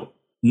be dope.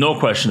 No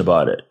question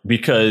about it.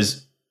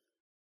 Because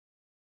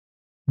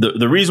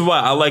the reason why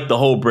I like the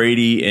whole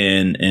Brady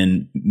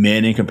and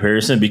Manning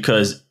comparison,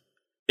 because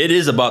it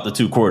is about the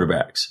two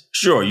quarterbacks.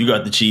 Sure, you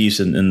got the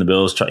Chiefs and the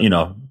Bills,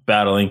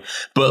 battling,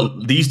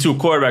 but these two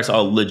quarterbacks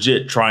are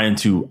legit trying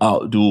to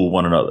outduel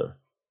one another.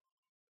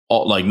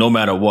 Like, no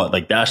matter what,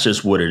 like, that's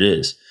just what it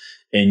is.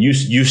 And you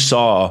just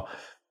saw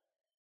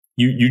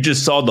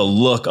the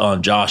look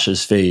on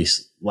Josh's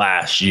face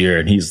last year,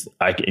 and he's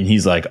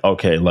like,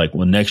 okay, like,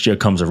 when next year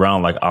comes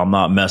around, like, I'm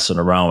not messing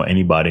around with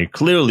anybody.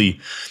 Clearly,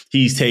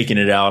 he's taking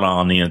it out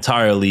on the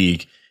entire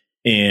league,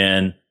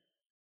 and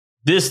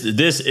this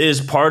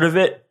is part of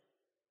it.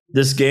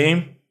 This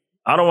game,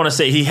 I don't want to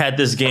say he had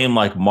this game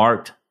like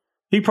marked.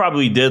 He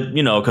probably did,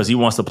 because he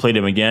wants to play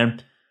them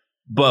again.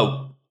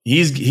 But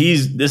this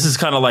is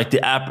kind of like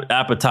the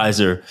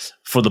appetizer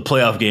for the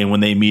playoff game when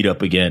they meet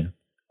up again.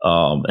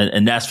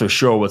 And that's for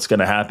sure what's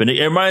going to happen.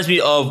 It reminds me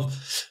of,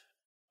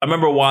 I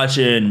remember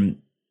watching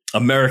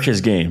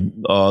America's game,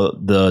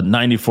 the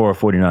 94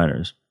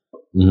 49ers.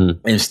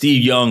 Mm-hmm. And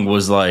Steve Young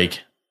was like,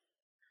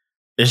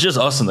 it's just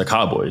us and the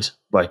Cowboys.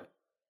 Like,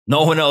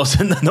 no one else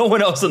in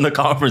the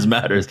conference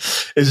matters.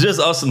 It's just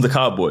us and the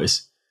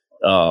Cowboys.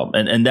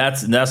 And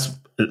that's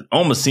it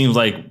almost seems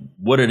like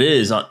what it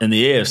is in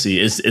the AFC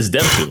is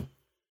them two.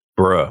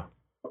 Bruh.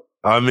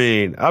 I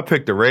mean, I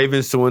picked the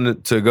Ravens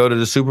to go to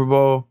the Super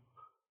Bowl.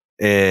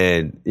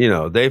 And,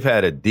 they've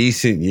had a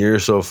decent year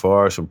so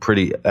far, some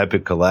pretty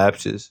epic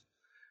collapses.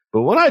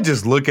 But when I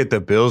just look at the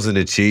Bills and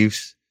the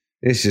Chiefs,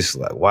 it's just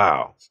like,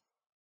 wow.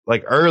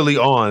 Like early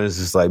on, it's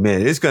just like,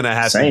 man, it's going to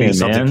have to be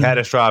something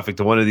catastrophic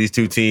to one of these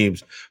two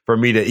teams for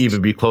me to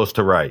even be close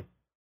to right.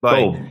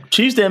 Like,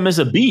 Chiefs didn't miss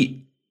a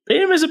beat. They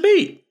didn't miss a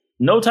beat.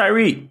 No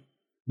Tyreek.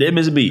 They didn't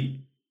miss a beat.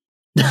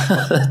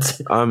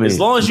 I mean, as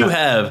long as you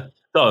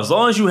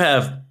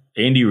have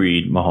Andy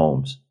Reid,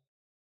 Mahomes,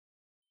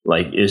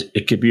 like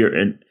it could be,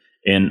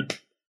 and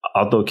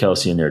I'll throw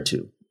Kelsey in there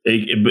too.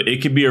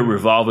 It could be a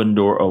revolving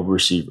door of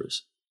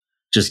receivers.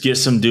 Just get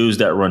some dudes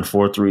that run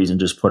 4 threes and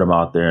just put them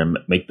out there and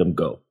make them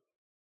go.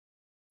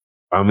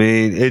 I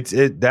mean,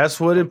 that's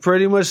what it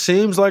pretty much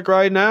seems like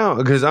right now.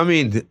 Because I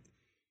mean,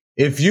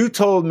 if you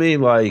told me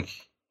like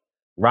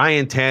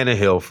Ryan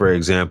Tannehill, for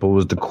example,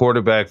 was the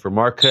quarterback for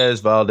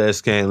Marquez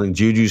Valdes-Scantling,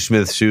 Juju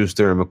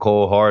Smith-Schuster, and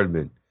McCole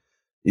Hardman,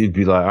 you'd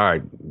be like, all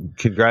right,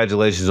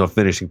 congratulations on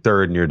finishing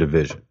third in your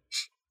division.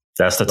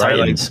 That's the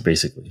Titans,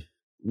 basically.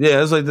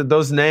 Yeah, it's like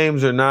those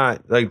names are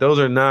not like those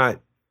are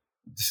not.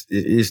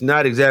 It's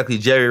not exactly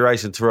Jerry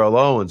Rice and Terrell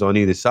Owens on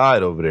either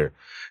side over there.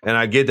 And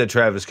I get that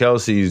Travis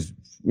Kelce's,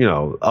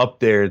 up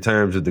there in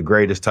terms of the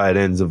greatest tight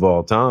ends of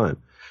all time,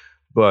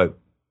 but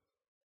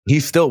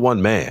he's still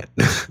one man.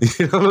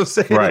 You know what I'm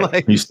saying? Right.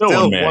 Like, he's still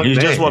one man. He's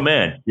just one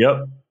man.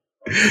 Yep.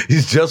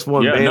 He's just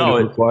one man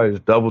who requires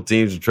double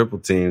teams and triple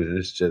teams. And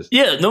it's just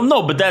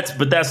but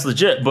that's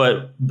legit.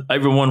 But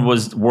everyone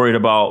was worried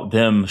about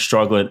them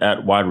struggling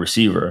at wide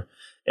receiver.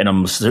 And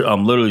I'm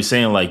literally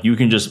saying, like, you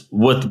can just,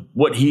 with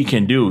what he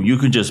can do, you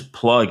can just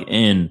plug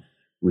in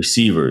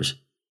receivers.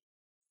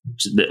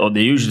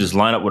 They usually just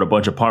line up with a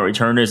bunch of punt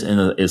returners,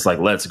 and it's like,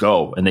 let's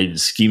go. And they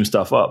just scheme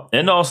stuff up.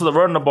 And also, they're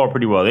running the ball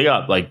pretty well. They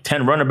got like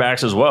 10 running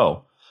backs as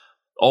well.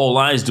 All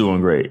line's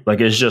doing great. Like,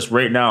 it's just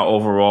right now,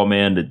 overall,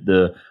 man,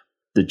 the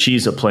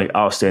Chiefs are playing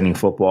outstanding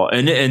football.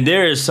 And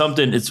there is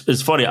something,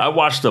 it's funny. I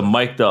watched them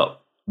mic'd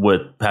up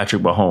with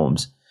Patrick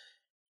Mahomes,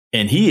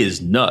 and he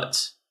is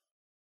nuts.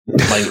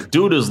 Like,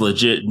 dude is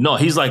legit. No,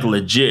 he's like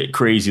legit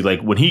crazy.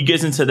 Like, when he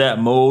gets into that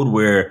mode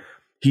where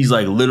he's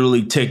like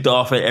literally ticked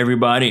off at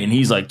everybody and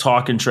he's like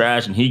talking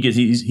trash and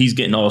he's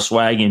getting all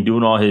swaggy and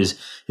doing all his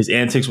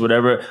antics,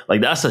 whatever.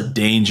 Like, that's a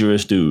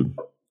dangerous dude.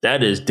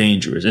 That is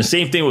dangerous. And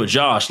same thing with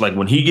Josh. Like,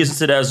 when he gets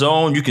into that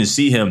zone, you can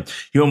see him.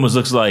 He almost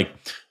looks like,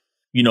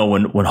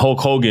 when Hulk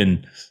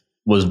Hogan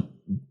was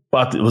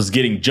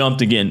getting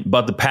jumped again,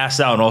 about to pass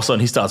out, and all of a sudden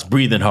he starts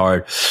breathing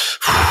hard.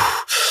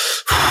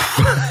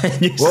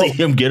 And you see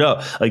him get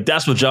up. Like,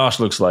 that's what Josh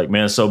looks like,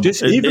 man. So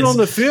just even on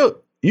the field,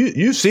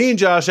 you've seen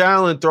Josh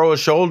Allen throw a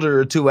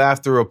shoulder or two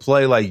after a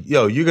play. Like,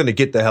 yo, you're gonna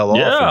get the hell off.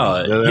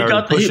 Yeah, he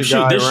got the hip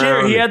shoot this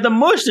year. He had the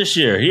mush this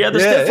year. He had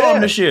the stiff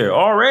arm this year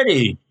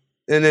already.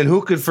 And then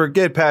who could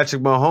forget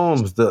Patrick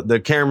Mahomes? The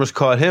cameras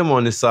caught him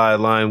on the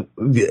sideline.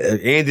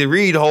 Andy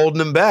Reid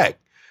holding him back.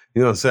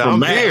 You know what I'm saying?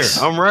 I'm here.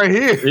 I'm right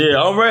here.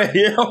 Yeah, I'm right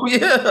here. Oh,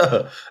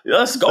 yeah.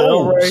 Let's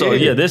go. So,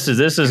 yeah, this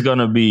is going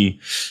to be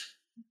 –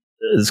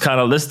 it's kind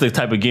of – this is the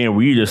type of game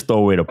where you just throw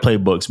away the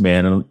playbooks,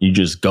 man, and you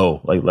just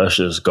go. Like, let's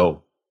just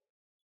go.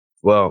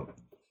 Well,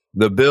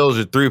 the Bills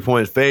are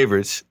 3-point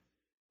favorites.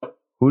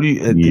 Who do you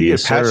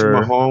have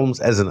Patrick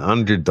Mahomes as an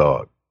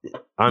underdog?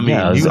 I mean,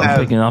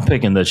 I'm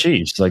picking the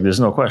Chiefs. Like,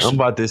 there's no question. I'm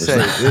about to say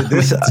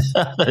this.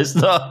 It's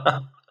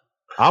not.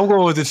 I'm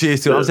going with the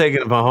Chiefs too. I'm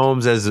taking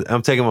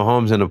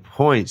Mahomes in the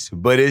points,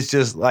 but it's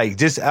just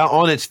out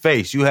on its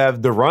face. You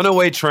have the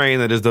runaway train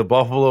that is the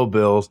Buffalo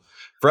Bills,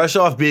 fresh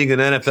off being an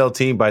NFL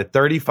team by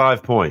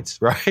 35 points,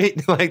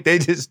 right? Like they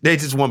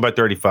just won by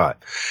 35,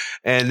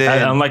 and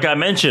then and like I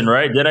mentioned,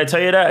 right? Did I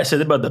tell you that? I said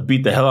they're about to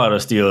beat the hell out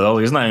of Steelers. I was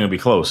like, it's not even gonna be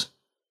close.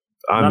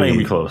 Not even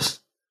gonna be close.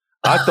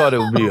 I thought it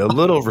would be a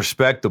little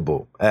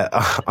respectable.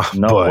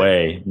 No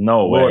way.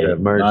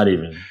 Not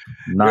even.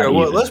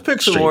 Let's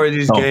pick some more of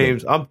these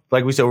games.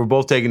 Like we said, we're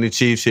both taking the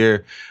Chiefs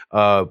here,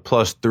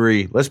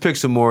 +3. Let's pick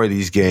some more of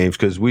these games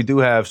because we do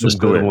have some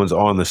good ones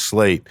on the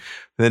slate.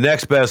 The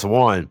next best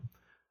one,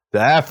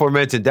 the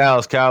aforementioned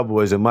Dallas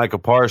Cowboys and Micah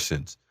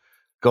Parsons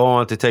go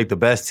on to take the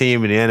best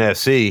team in the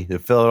NFC, the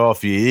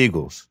Philadelphia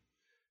Eagles.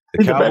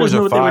 The Cowboys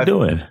are 5. They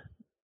were doing.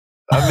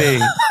 I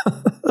mean,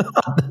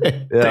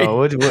 they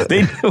knew what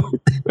they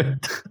were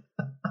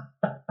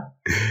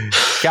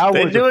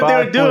Cowboys are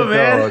 5 doing,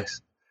 man.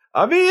 Dogs.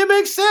 I mean, it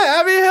makes sense.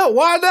 I mean, hell,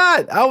 why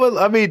not?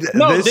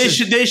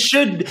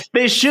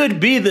 They should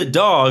be the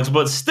dogs,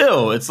 but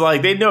still, it's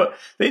like they know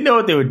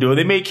what they were doing.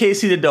 They made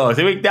KC the dogs.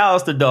 They make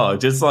Dallas the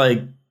dogs. It's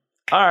like,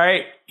 all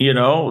right, they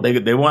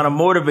want to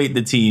motivate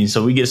the team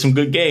so we get some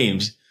good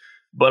games.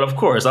 But of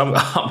course,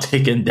 I'm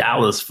taking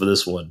Dallas for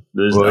this one.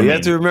 You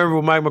have to remember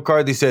what Mike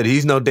McCarthy said.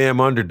 He's no damn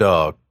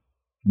underdog.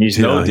 He's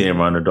no damn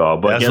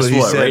underdog. But guess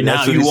what? Right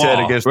now you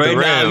are. Right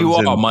now you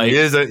are, Mike.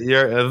 I was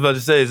about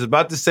to say, it's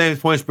about the same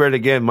point spread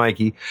again,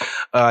 Mikey.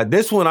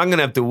 This one, I'm going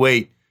to have to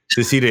wait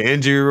to see the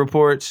injury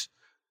reports.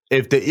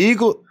 If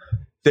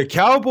the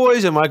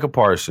Cowboys and Micah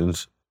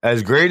Parsons,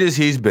 as great as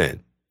he's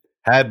been,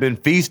 have been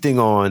feasting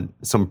on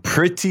some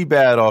pretty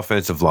bad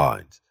offensive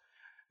lines.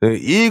 The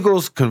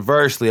Eagles,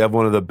 conversely, have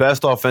one of the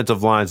best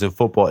offensive lines in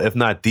football, if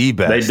not the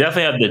best. They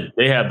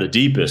definitely have the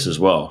deepest as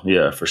well.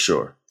 Yeah, for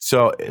sure.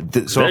 So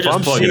they're if just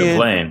I'm plugging and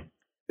playing.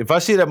 If I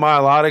see that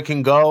Mailata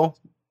can go,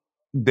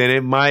 then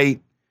it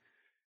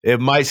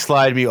might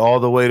slide me all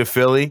the way to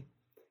Philly.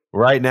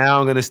 Right now,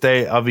 I'm gonna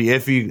stay. I'll be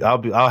iffy.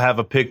 I'll have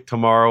a pick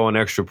tomorrow on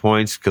extra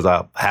points because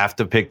I have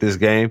to pick this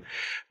game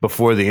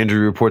before the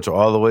injury reports are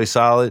all the way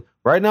solid.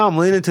 Right now, I'm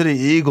leaning to the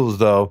Eagles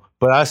though.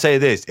 But I say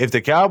this: if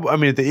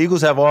the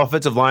Eagles have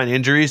offensive line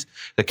injuries,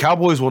 the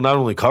Cowboys will not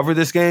only cover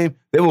this game,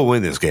 they will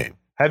win this game.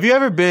 Have you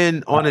ever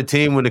been on a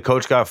team when the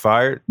coach got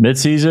fired?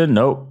 Midseason?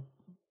 Nope.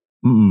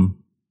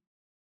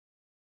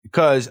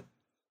 Because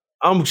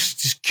I'm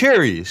just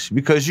curious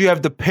because you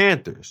have the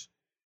Panthers.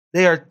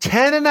 They are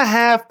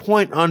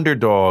 10.5-point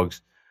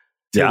underdogs.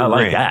 Yeah, I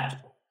like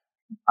that.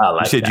 I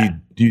like that. You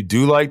said you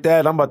do like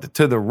that? I'm about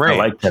to the Rams. I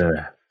like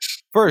that.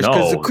 First,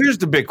 because here's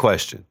the big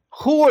question.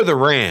 Who are the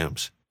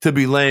Rams to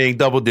be laying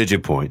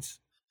double-digit points?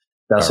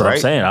 That's what I'm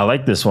saying. I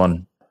like this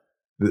one.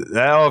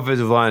 That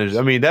offensive line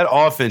that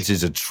offense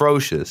is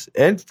atrocious.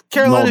 And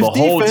Carolina's the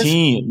defense.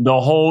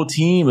 whole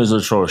team is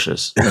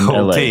atrocious.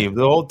 The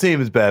whole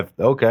team is bad.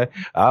 Okay.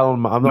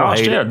 I'm not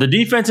hating. The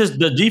defense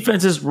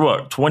is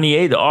what,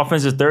 28? The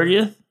offense is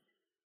 30th?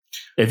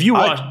 If you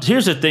watch,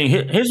 here's the thing.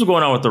 Here's what's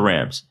going on with the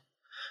Rams.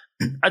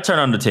 I turn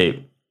on the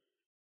tape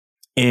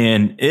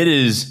and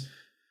it's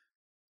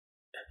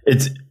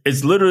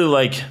literally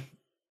like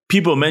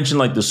people mention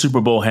like the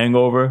Super Bowl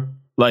hangover.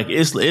 Like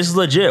it's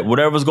legit.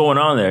 Whatever's going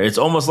on there, it's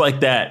almost like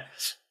that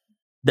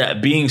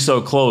being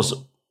so close.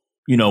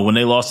 When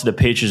they lost to the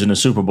Patriots in the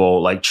Super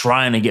Bowl, like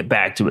trying to get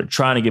back to it.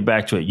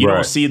 You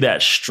don't see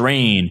that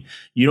strain.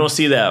 You don't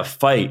see that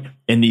fight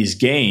in these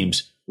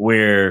games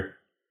where,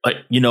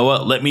 you know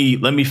what? Let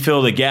me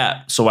fill the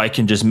gap so I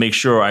can just make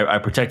sure I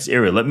protect this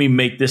area. Let me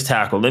make this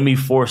tackle. Let me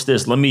force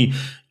this. Let me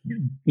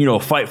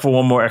fight for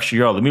one more extra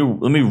yard. Let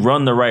me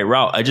run the right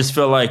route. I just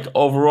feel like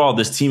overall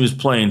this team is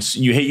playing.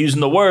 You hate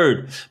using the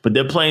word, but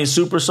they're playing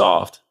super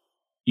soft.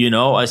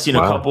 I've seen a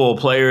couple of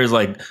players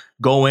like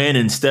go in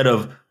instead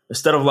of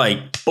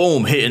like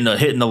boom hitting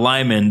the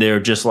lineman. They're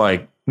just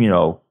like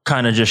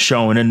kind of just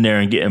showing in there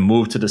and getting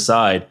moved to the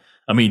side.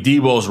 I mean,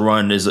 Debo's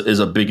run is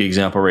a big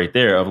example right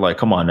there of like,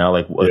 come on now,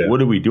 like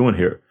what are we doing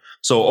here?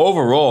 So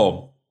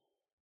overall,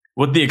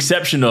 with the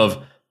exception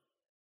of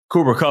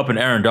Cooper Kupp and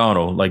Aaron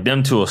Donald, like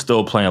them two are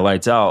still playing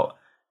lights out.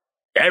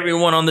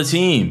 Everyone on the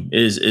team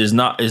is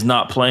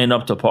not playing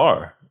up to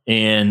par,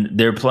 and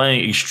they're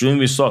playing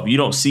extremely soft. You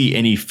don't see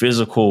any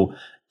physical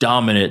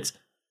dominance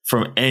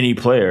from any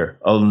player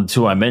other than the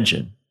two I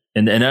mentioned,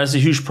 and that's a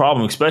huge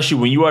problem, especially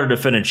when you are the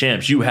defending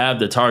champs. You have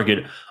the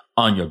target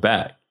on your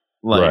back.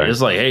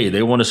 It's like, hey,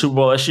 they won a Super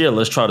Bowl last year.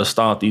 Let's try to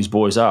stomp these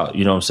boys out.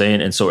 You know what I'm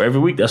saying? And so every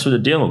week, that's what they're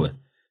dealing with.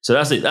 So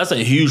that's a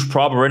huge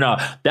problem right now.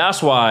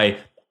 That's why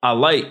I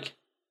like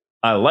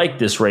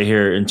this right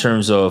here in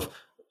terms of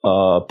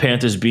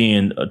Panthers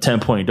being a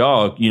 10-point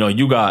dog.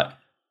 You got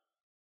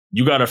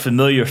a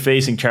familiar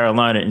face in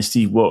Carolina and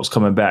Steve Wilks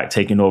coming back,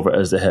 taking over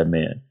as the head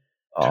man.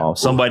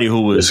 Somebody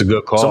who was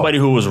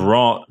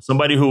wronged,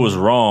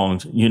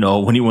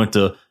 when he went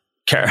to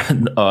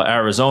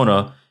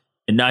Arizona,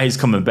 and now he's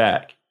coming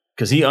back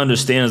because he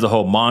understands the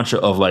whole mantra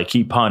of like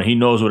keep pounding. He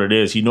knows what it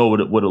is. He knows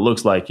what it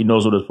looks like. He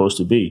knows what it's supposed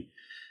to be.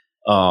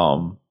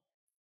 And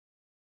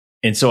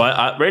so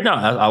I right now,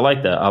 I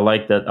like that. I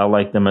like that. I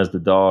like them as the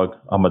dog.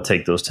 I'm going to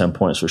take those 10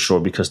 points for sure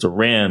because the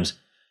Rams,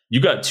 you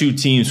got two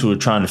teams who are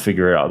trying to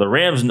figure it out. The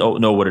Rams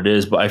know what it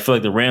is, but I feel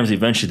like the Rams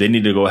eventually, they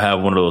need to go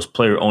have one of those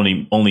player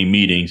only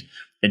meetings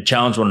and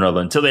challenge one another.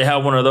 Until they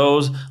have one of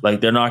those,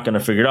 like they're not going to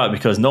figure it out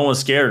because no one's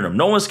scared of them.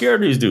 No one's scared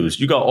of these dudes.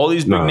 You got all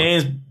these big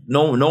names.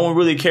 No one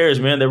really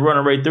cares, man. They're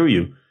running right through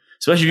you.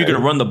 Especially if you're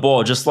going to run the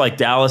ball just like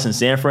Dallas and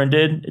San Fran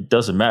did. It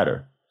doesn't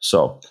matter.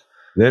 So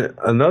then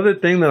another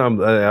thing that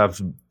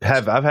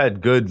I've had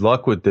good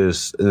luck with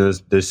this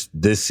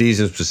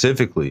season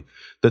specifically.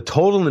 The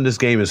total in this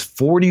game is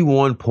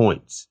 41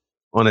 points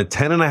on a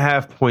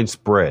 10.5-point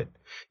spread.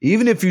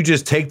 Even if you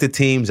just take the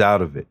teams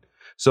out of it.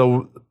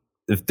 So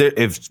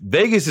if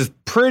Vegas is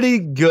pretty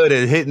good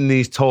at hitting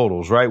these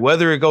totals, right?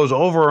 Whether it goes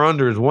over or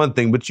under is one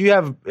thing, but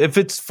if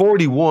it's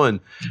 41,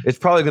 it's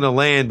probably going to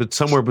land but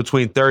somewhere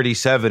between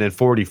 37 and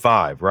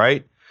 45,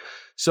 right?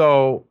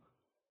 So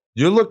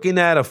you're looking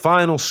at a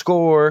final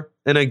score,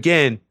 and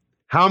again,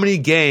 how many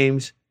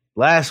games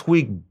last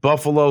week,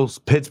 Buffalo,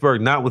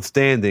 Pittsburgh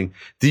notwithstanding,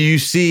 do you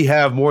see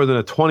have more than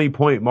a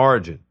 20-point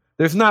margin?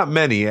 There's not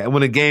many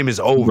when a game is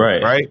over,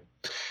 right?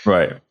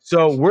 Right.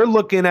 So we're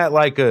looking at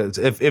like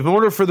if in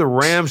order for the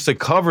Rams to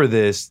cover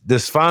this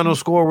final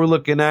score, we're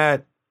looking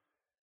at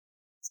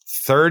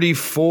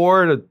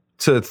 34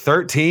 to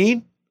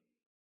 13.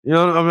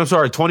 I'm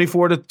sorry,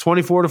 24 to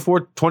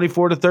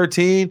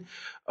 13.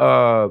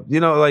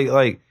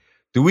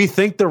 Do we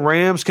think the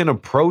Rams can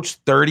approach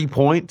 30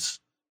 points?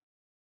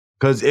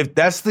 Because if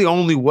that's the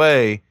only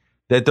way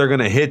that they're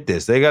going to hit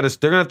this, they're going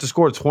to have to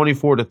score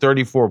 24 to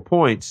 34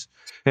 points.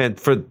 And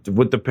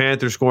with the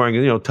Panthers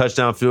scoring,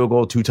 touchdown, field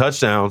goal, 2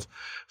 touchdowns,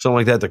 something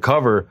like that to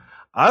cover,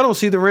 I don't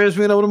see the Rams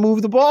being able to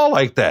move the ball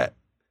like that.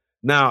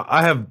 Now,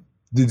 I have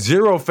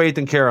zero faith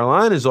in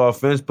Carolina's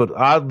offense, but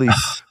oddly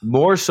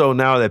more so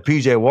now that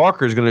P.J.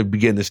 Walker is going to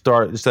begin to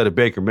start instead of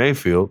Baker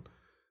Mayfield.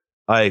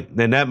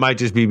 And that might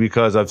just be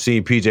because I've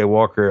seen P.J.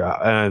 Walker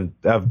and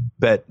I've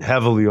bet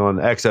heavily on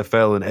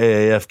XFL and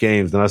AAF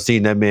games, and I've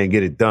seen that man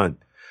get it done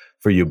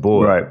for your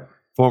boy, right?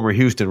 Former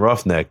Houston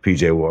Roughneck,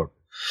 P.J. Walker.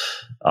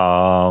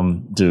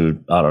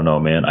 Dude, I don't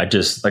know, man. I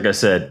just, like I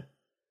said,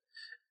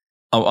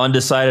 I'm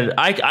undecided.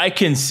 I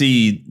can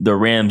see the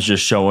Rams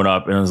just showing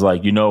up and it's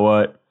like, you know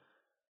what?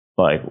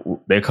 Like,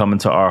 they're coming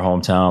to our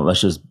hometown.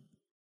 Let's just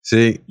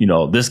see.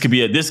 This could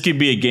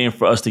be a game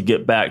for us to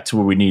get back to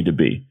where we need to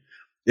be.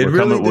 We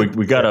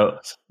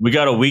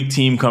got a weak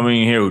team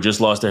coming in here who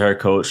just lost their head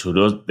coach.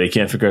 They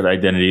can't figure out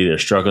identity. They're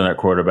struggling at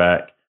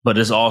quarterback. But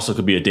this also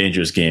could be a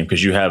dangerous game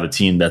because you have a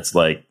team that's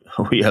like,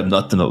 we have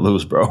nothing to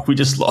lose, bro. We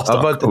just lost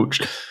our coach.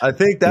 I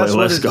think that's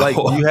what it's like.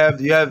 You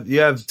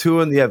have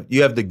two, and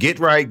you have the get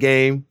right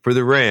game for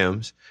the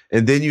Rams,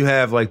 and then you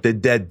have like the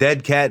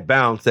dead cat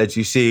bounce that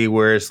you see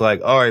where it's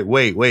like, all right,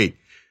 wait,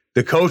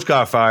 the coach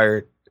got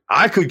fired.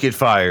 I could get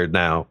fired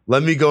now.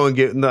 Let me go and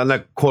get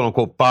not quote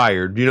unquote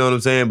fired. You know what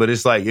I'm saying? But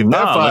it's like if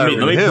they're fired,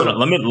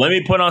 let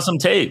me put on some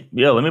tape.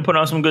 Yeah, let me put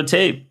on some good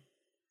tape.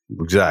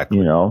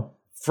 Exactly.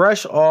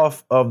 Fresh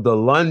off of the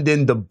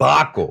London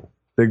debacle,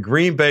 the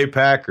Green Bay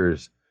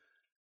Packers,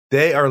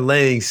 they are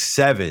laying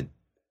 7.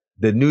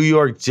 The New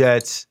York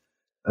Jets,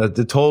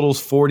 the total's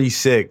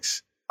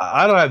 46.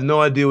 I don't have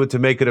no idea what to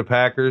make of the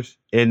Packers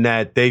in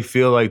that they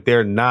feel like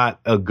they're not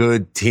a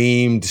good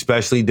team,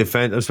 especially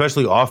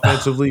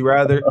offensively,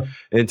 rather,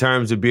 in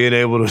terms of being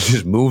able to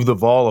just move the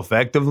ball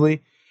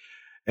effectively.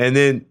 And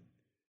then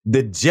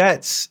the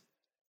Jets,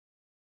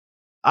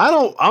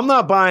 I'm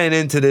not buying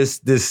into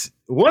this.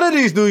 One of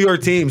these New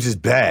York teams is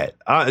bad.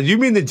 You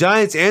mean the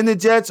Giants and the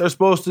Jets are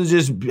supposed to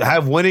just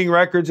have winning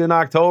records in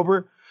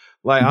October?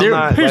 Like there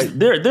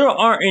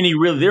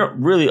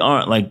really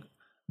aren't like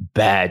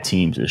bad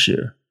teams this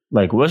year.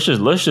 Like let's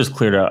just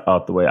clear that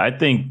out the way. I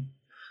think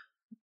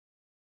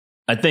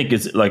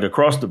it's like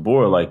across the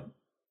board. Like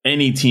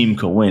any team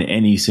can win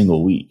any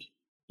single week.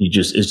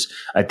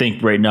 I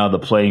think right now the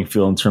playing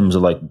field in terms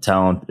of like the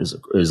talent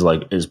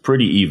is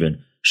pretty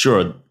even.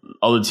 Sure,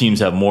 other teams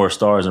have more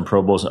stars and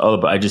Pro Bowls and other,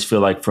 but I just feel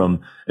like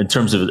in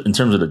terms of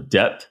the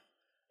depth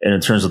and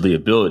in terms of the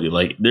ability,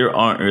 like there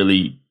aren't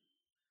really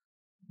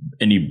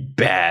any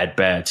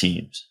bad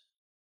teams.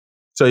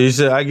 So you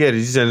said, I get it.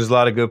 You said there's a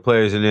lot of good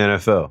players in the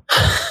NFL.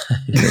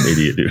 You're an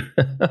idiot, dude.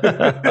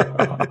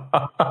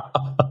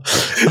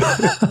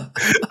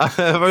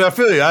 I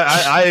feel you.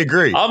 I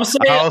agree. I'm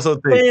saying, I also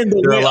think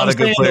there are a lot of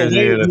good players in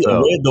the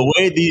NFL. The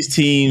way these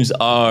teams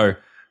are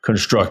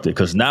constructed,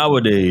 because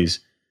nowadays,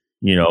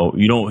 you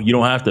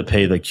don't have to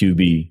pay the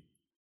QB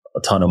a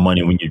ton of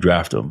money when you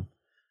draft them.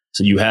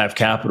 So you have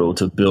capital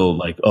to build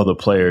like other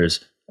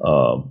players,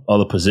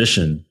 other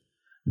position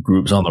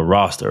groups on the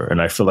roster.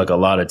 And I feel like a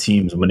lot of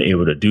teams have been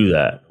able to do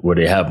that where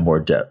they have more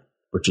depth,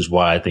 which is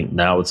why I think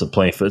now it's a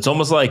playing field. It's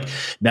almost like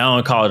now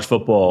in college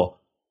football,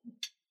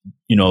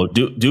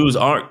 dudes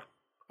aren't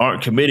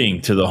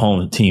committing to the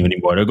home team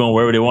anymore. They're going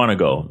wherever they want to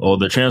go, or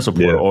the transfer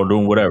portal, or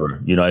doing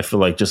whatever. I feel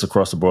like just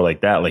across the board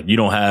like that, like you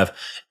don't have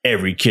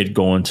every kid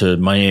going to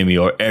Miami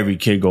or every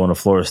kid going to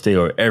Florida State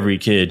or every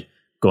kid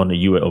going to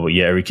USC. Oh,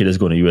 yeah, every kid is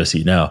going to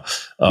USC now.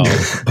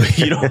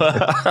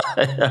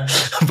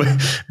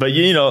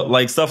 But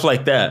like stuff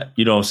like that.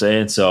 You know what I'm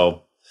saying?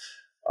 So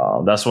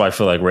that's why I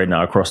feel like right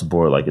now across the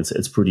board, like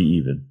it's pretty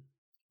even.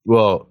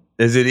 Well,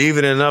 is it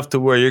even enough to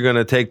where you're going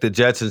to take the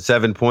Jets in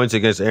 7 points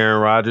against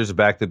Aaron Rodgers,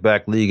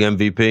 back-to-back league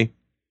MVP?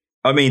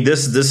 I mean,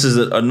 this is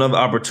another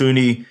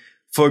opportunity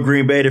for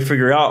Green Bay to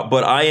figure out,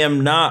 but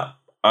I'm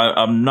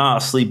not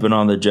sleeping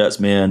on the Jets,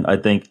 man. I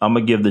think I'm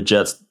going to give the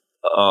Jets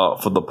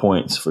for the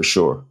points for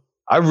sure.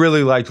 I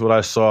really liked what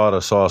I saw out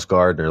of Sauce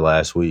Gardner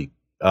last week.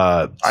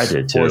 I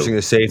did too. Forcing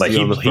a safety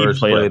on the first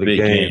play of the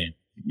game.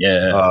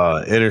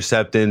 Yeah.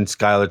 Intercepting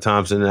Skylar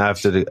Thompson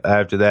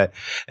after that.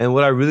 And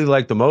what I really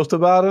liked the most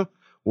about him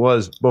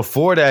was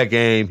before that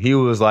game, he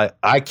was like,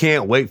 I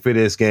can't wait for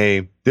this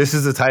game. This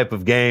is the type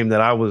of game that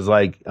I was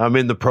like, I'm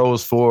in the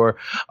pros for.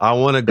 I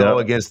want to go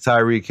against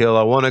Tyreek Hill.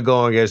 I want to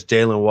go against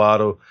Jalen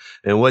Waddle.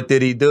 And what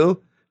did he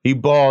do? He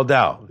balled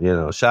out.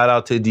 Shout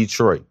out to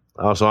Detroit.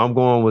 So I'm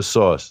going with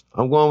Sauce.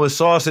 I'm going with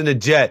Sauce and the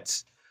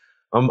Jets.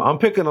 I'm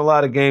picking a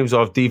lot of games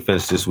off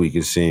defense this week,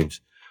 it seems.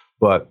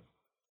 But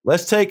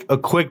let's take a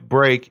quick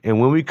break.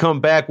 And when we come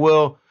back,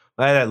 Will,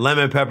 I had that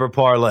lemon pepper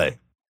parlay.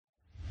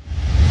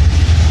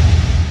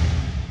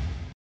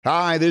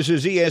 Hi, this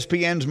is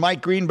ESPN's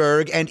Mike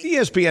Greenberg, and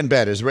ESPN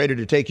Bet is ready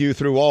to take you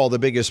through all the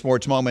biggest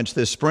sports moments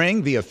this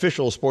spring. The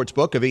official sports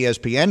book of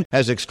ESPN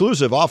has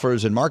exclusive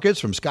offers and markets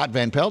from Scott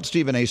Van Pelt,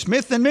 Stephen A.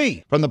 Smith, and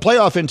me. From the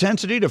playoff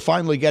intensity to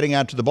finally getting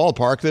out to the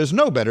ballpark, there's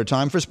no better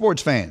time for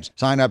sports fans.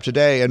 Sign up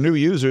today, and new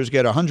users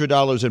get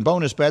 $100 in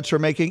bonus bets for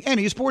making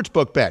any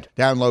sportsbook bet.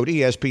 Download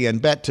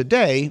ESPN Bet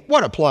today.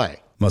 What a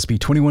play. Must be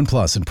 21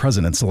 plus and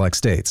present in select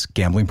states.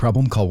 Gambling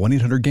problem? Call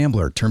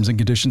 1-800-GAMBLER. Terms and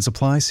conditions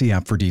apply. See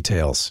app for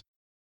details.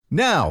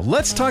 Now,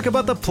 let's talk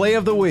about the play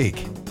of the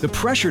week. The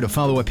pressure to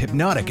follow up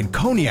Hypnotic and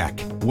Cognac,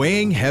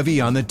 weighing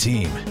heavy on the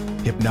team.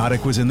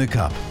 Hypnotic was in the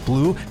cup,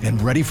 blue, and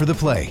ready for the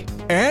play.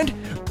 And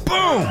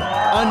boom!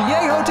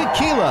 Añejo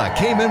Tequila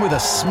came in with a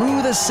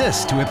smooth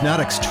assist to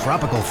Hypnotic's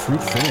tropical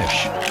fruit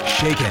finish.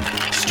 Shaken,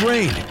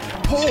 strained,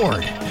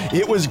 poured.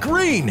 It was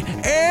green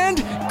and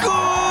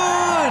good!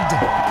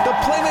 The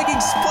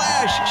playmaking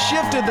splash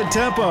shifted the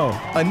tempo.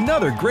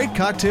 Another great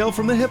cocktail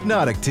from the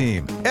Hypnotic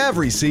team.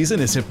 Every season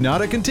is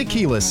Hypnotic and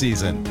Tequila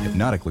season.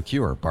 Hypnotic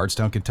Liqueur,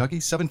 Bardstown, Kentucky,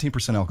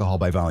 17% alcohol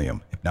by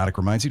volume. Hypnotic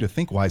reminds you to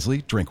think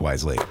wisely, drink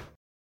wisely.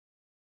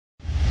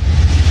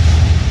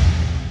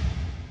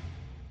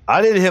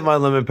 I didn't hit my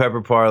lemon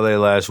pepper parlay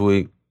last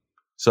week,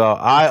 so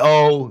I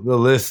owe the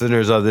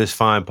listeners of this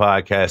fine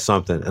podcast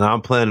something, and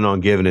I'm planning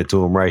on giving it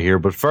to them right here.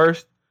 But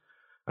first,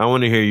 I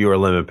want to hear your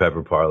lemon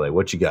pepper parlay.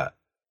 What you got?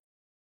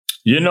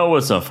 You know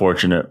what's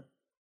unfortunate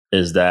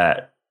is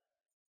that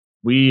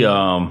we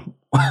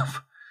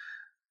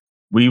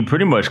we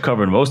pretty much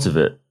covered most of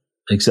it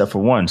except for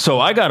one. So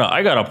I got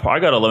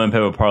a lemon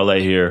pepper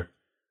parlay here.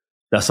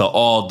 That's an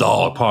all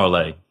dog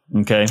parlay.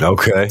 Okay.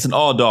 It's an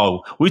all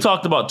dog. We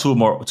talked about two of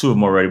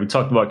them already. We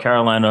talked about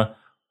Carolina.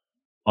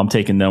 I'm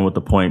taking them with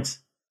the points.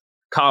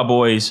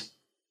 Cowboys.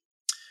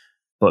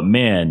 But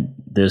man,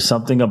 there's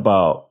something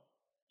about,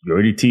 you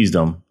already teased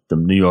them, the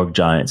New York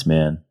Giants,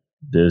 man.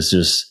 There's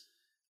just,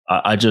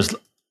 I just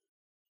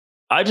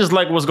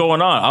like what's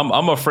going on.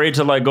 I'm afraid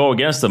to like go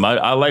against them.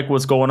 I like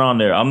what's going on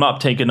there. I'm not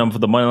taking them for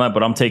the money line,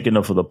 but I'm taking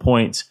them for the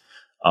points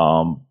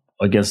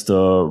against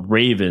the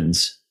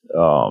Ravens.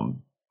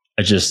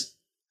 I just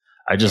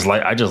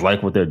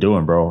like what they're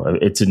doing, bro.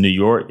 It's in New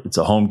York. It's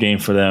a home game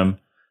for them.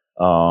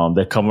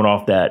 They're coming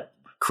off that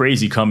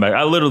crazy comeback.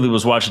 I literally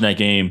was watching that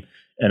game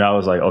and I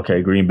was like,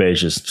 okay, Green Bay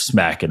is just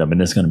smacking them and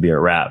it's going to be a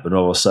wrap. And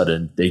all of a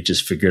sudden they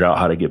just figured out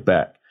how to get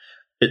back.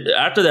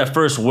 After that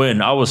first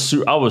win, I was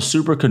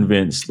super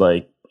convinced,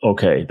 like,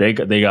 okay, they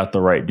got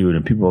the right dude.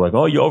 And people were like,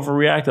 oh, you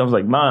overreacted. I was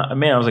like, man,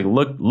 I was like,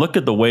 look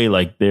at the way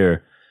like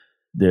they're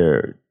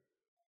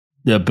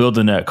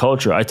building that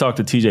culture. I talked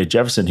to TJ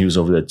Jefferson. He was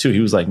over there too.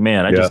 He was like,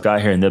 man, I just got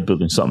here and they're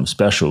building something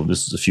special.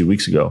 This was a few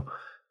weeks ago.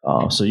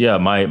 So yeah,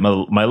 my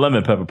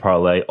lemon pepper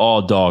parlay,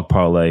 all dog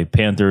parlay,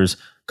 Panthers,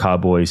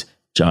 Cowboys,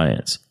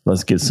 Giants.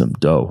 Let's get some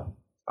dough.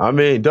 I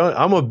mean,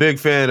 I'm a big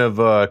fan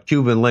of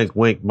Cuban Link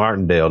Wink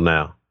Martindale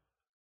now.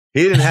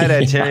 He didn't have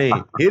that chain.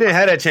 He didn't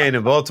have that chain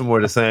in Baltimore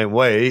the same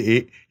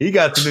way. He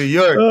got to New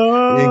York.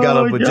 He got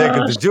up with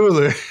Jacob the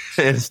Jeweler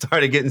and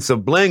started getting some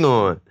bling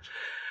on.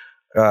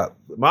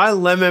 My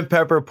lemon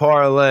pepper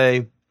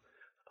parlay,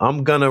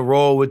 I'm going to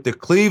roll with the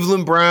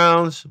Cleveland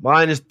Browns,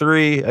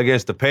 -3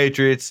 against the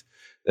Patriots.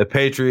 The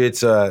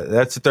Patriots,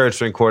 that's the third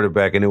string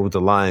quarterback, and it was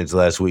the Lions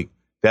last week.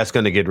 That's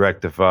going to get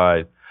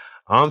rectified.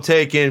 I'm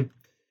taking,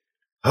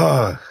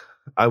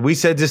 we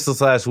said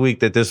this last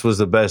week that this was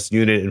the best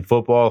unit in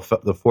football,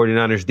 the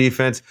 49ers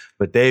defense,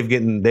 but they've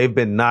been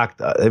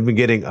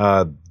getting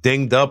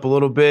dinged up a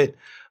little bit.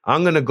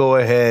 I'm going to go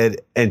ahead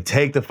and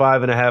take the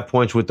 5.5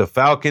 points with the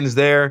Falcons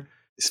there.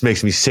 This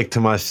makes me sick to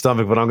my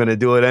stomach, but I'm going to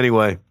do it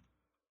anyway.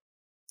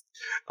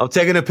 I'm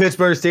taking the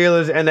Pittsburgh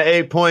Steelers and the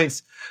 8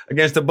 points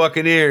against the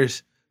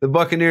Buccaneers. The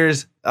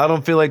Buccaneers, I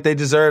don't feel like they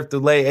deserve to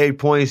lay 8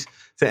 points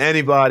to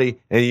anybody.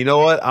 And you know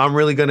what? I'm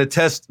really going to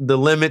test the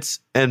limits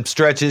and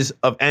stretches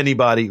of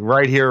anybody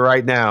right here,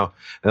 right now.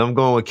 And I'm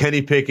going with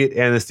Kenny Pickett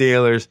and the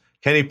Steelers.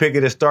 Kenny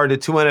Pickett has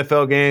started 2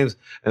 NFL games,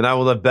 and I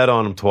will have bet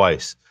on him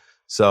twice.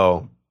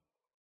 So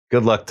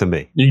good luck to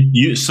me.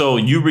 You're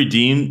going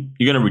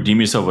to redeem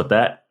yourself with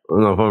that? I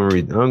don't know if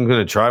I'm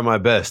going to try my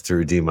best to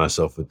redeem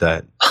myself with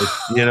that.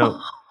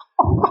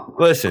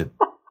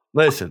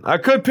 Listen, I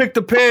could pick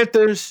the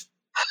Panthers.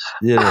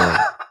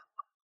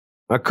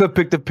 I could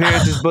pick the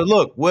Panthers, but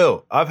look,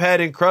 Will, I've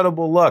had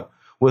incredible luck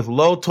with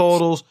low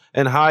totals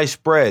and high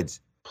spreads.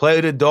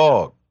 Play the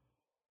dog.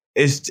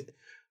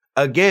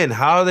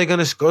 How are they going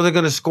to score? They're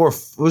going to score.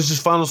 What's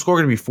this final score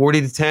going to be?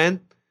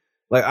 40-10?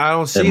 Like, I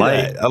don't see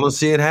that. I don't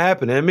see it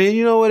happen. I mean,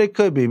 you know what? It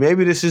could be.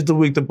 Maybe this is the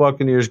week the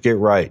Buccaneers get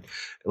right.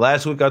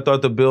 Last week, I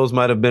thought the Bills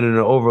might have been in an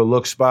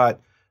overlooked spot.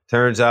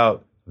 Turns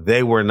out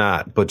they were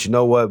not. But you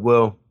know what,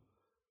 Will?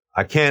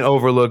 I can't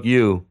overlook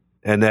you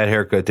and that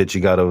haircut that you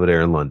got over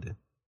there in London.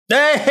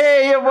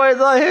 Hey, your boy's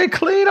out here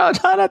clean. I'm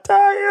trying to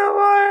tell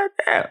you,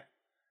 boy.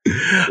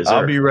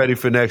 I'll be ready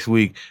for next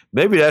week.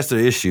 Maybe that's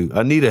the issue.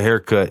 I need a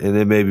haircut, and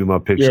then maybe my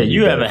picture. Yeah,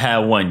 you haven't had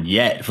one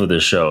yet for the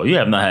show. You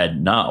have not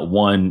had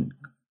one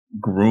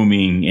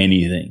grooming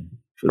anything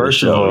for the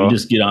show. You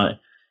just get on.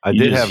 I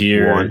did have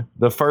one.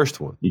 The first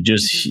one. You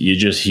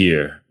just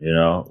hear,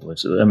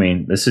 which, I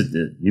mean,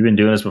 you've been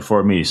doing this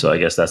before me, so I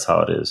guess that's how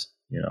it is,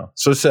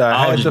 So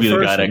I'll just be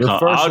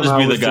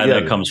the guy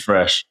that comes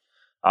fresh.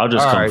 I'll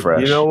just come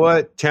fresh. You know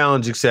what?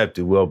 Challenge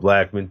accepted, Will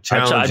Blackman.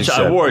 Challenge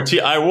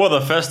accepted. I wore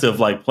the festive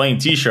plain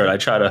T-shirt. I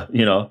try to,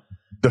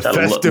 the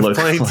festive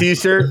plain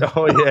T-shirt.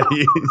 Oh yeah,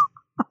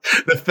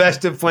 the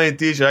festive plain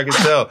T-shirt. I can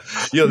tell.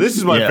 This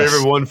is my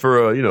favorite one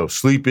for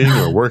sleeping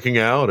or working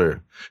out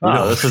or.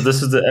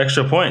 This is the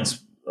extra points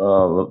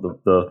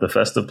the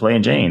festive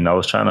plain Jane. I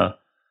was trying to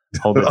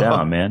hold it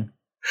down, man.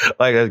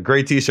 Like a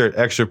great T-shirt,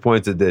 extra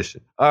points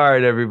edition. All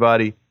right,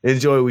 everybody,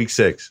 enjoy week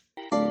 6.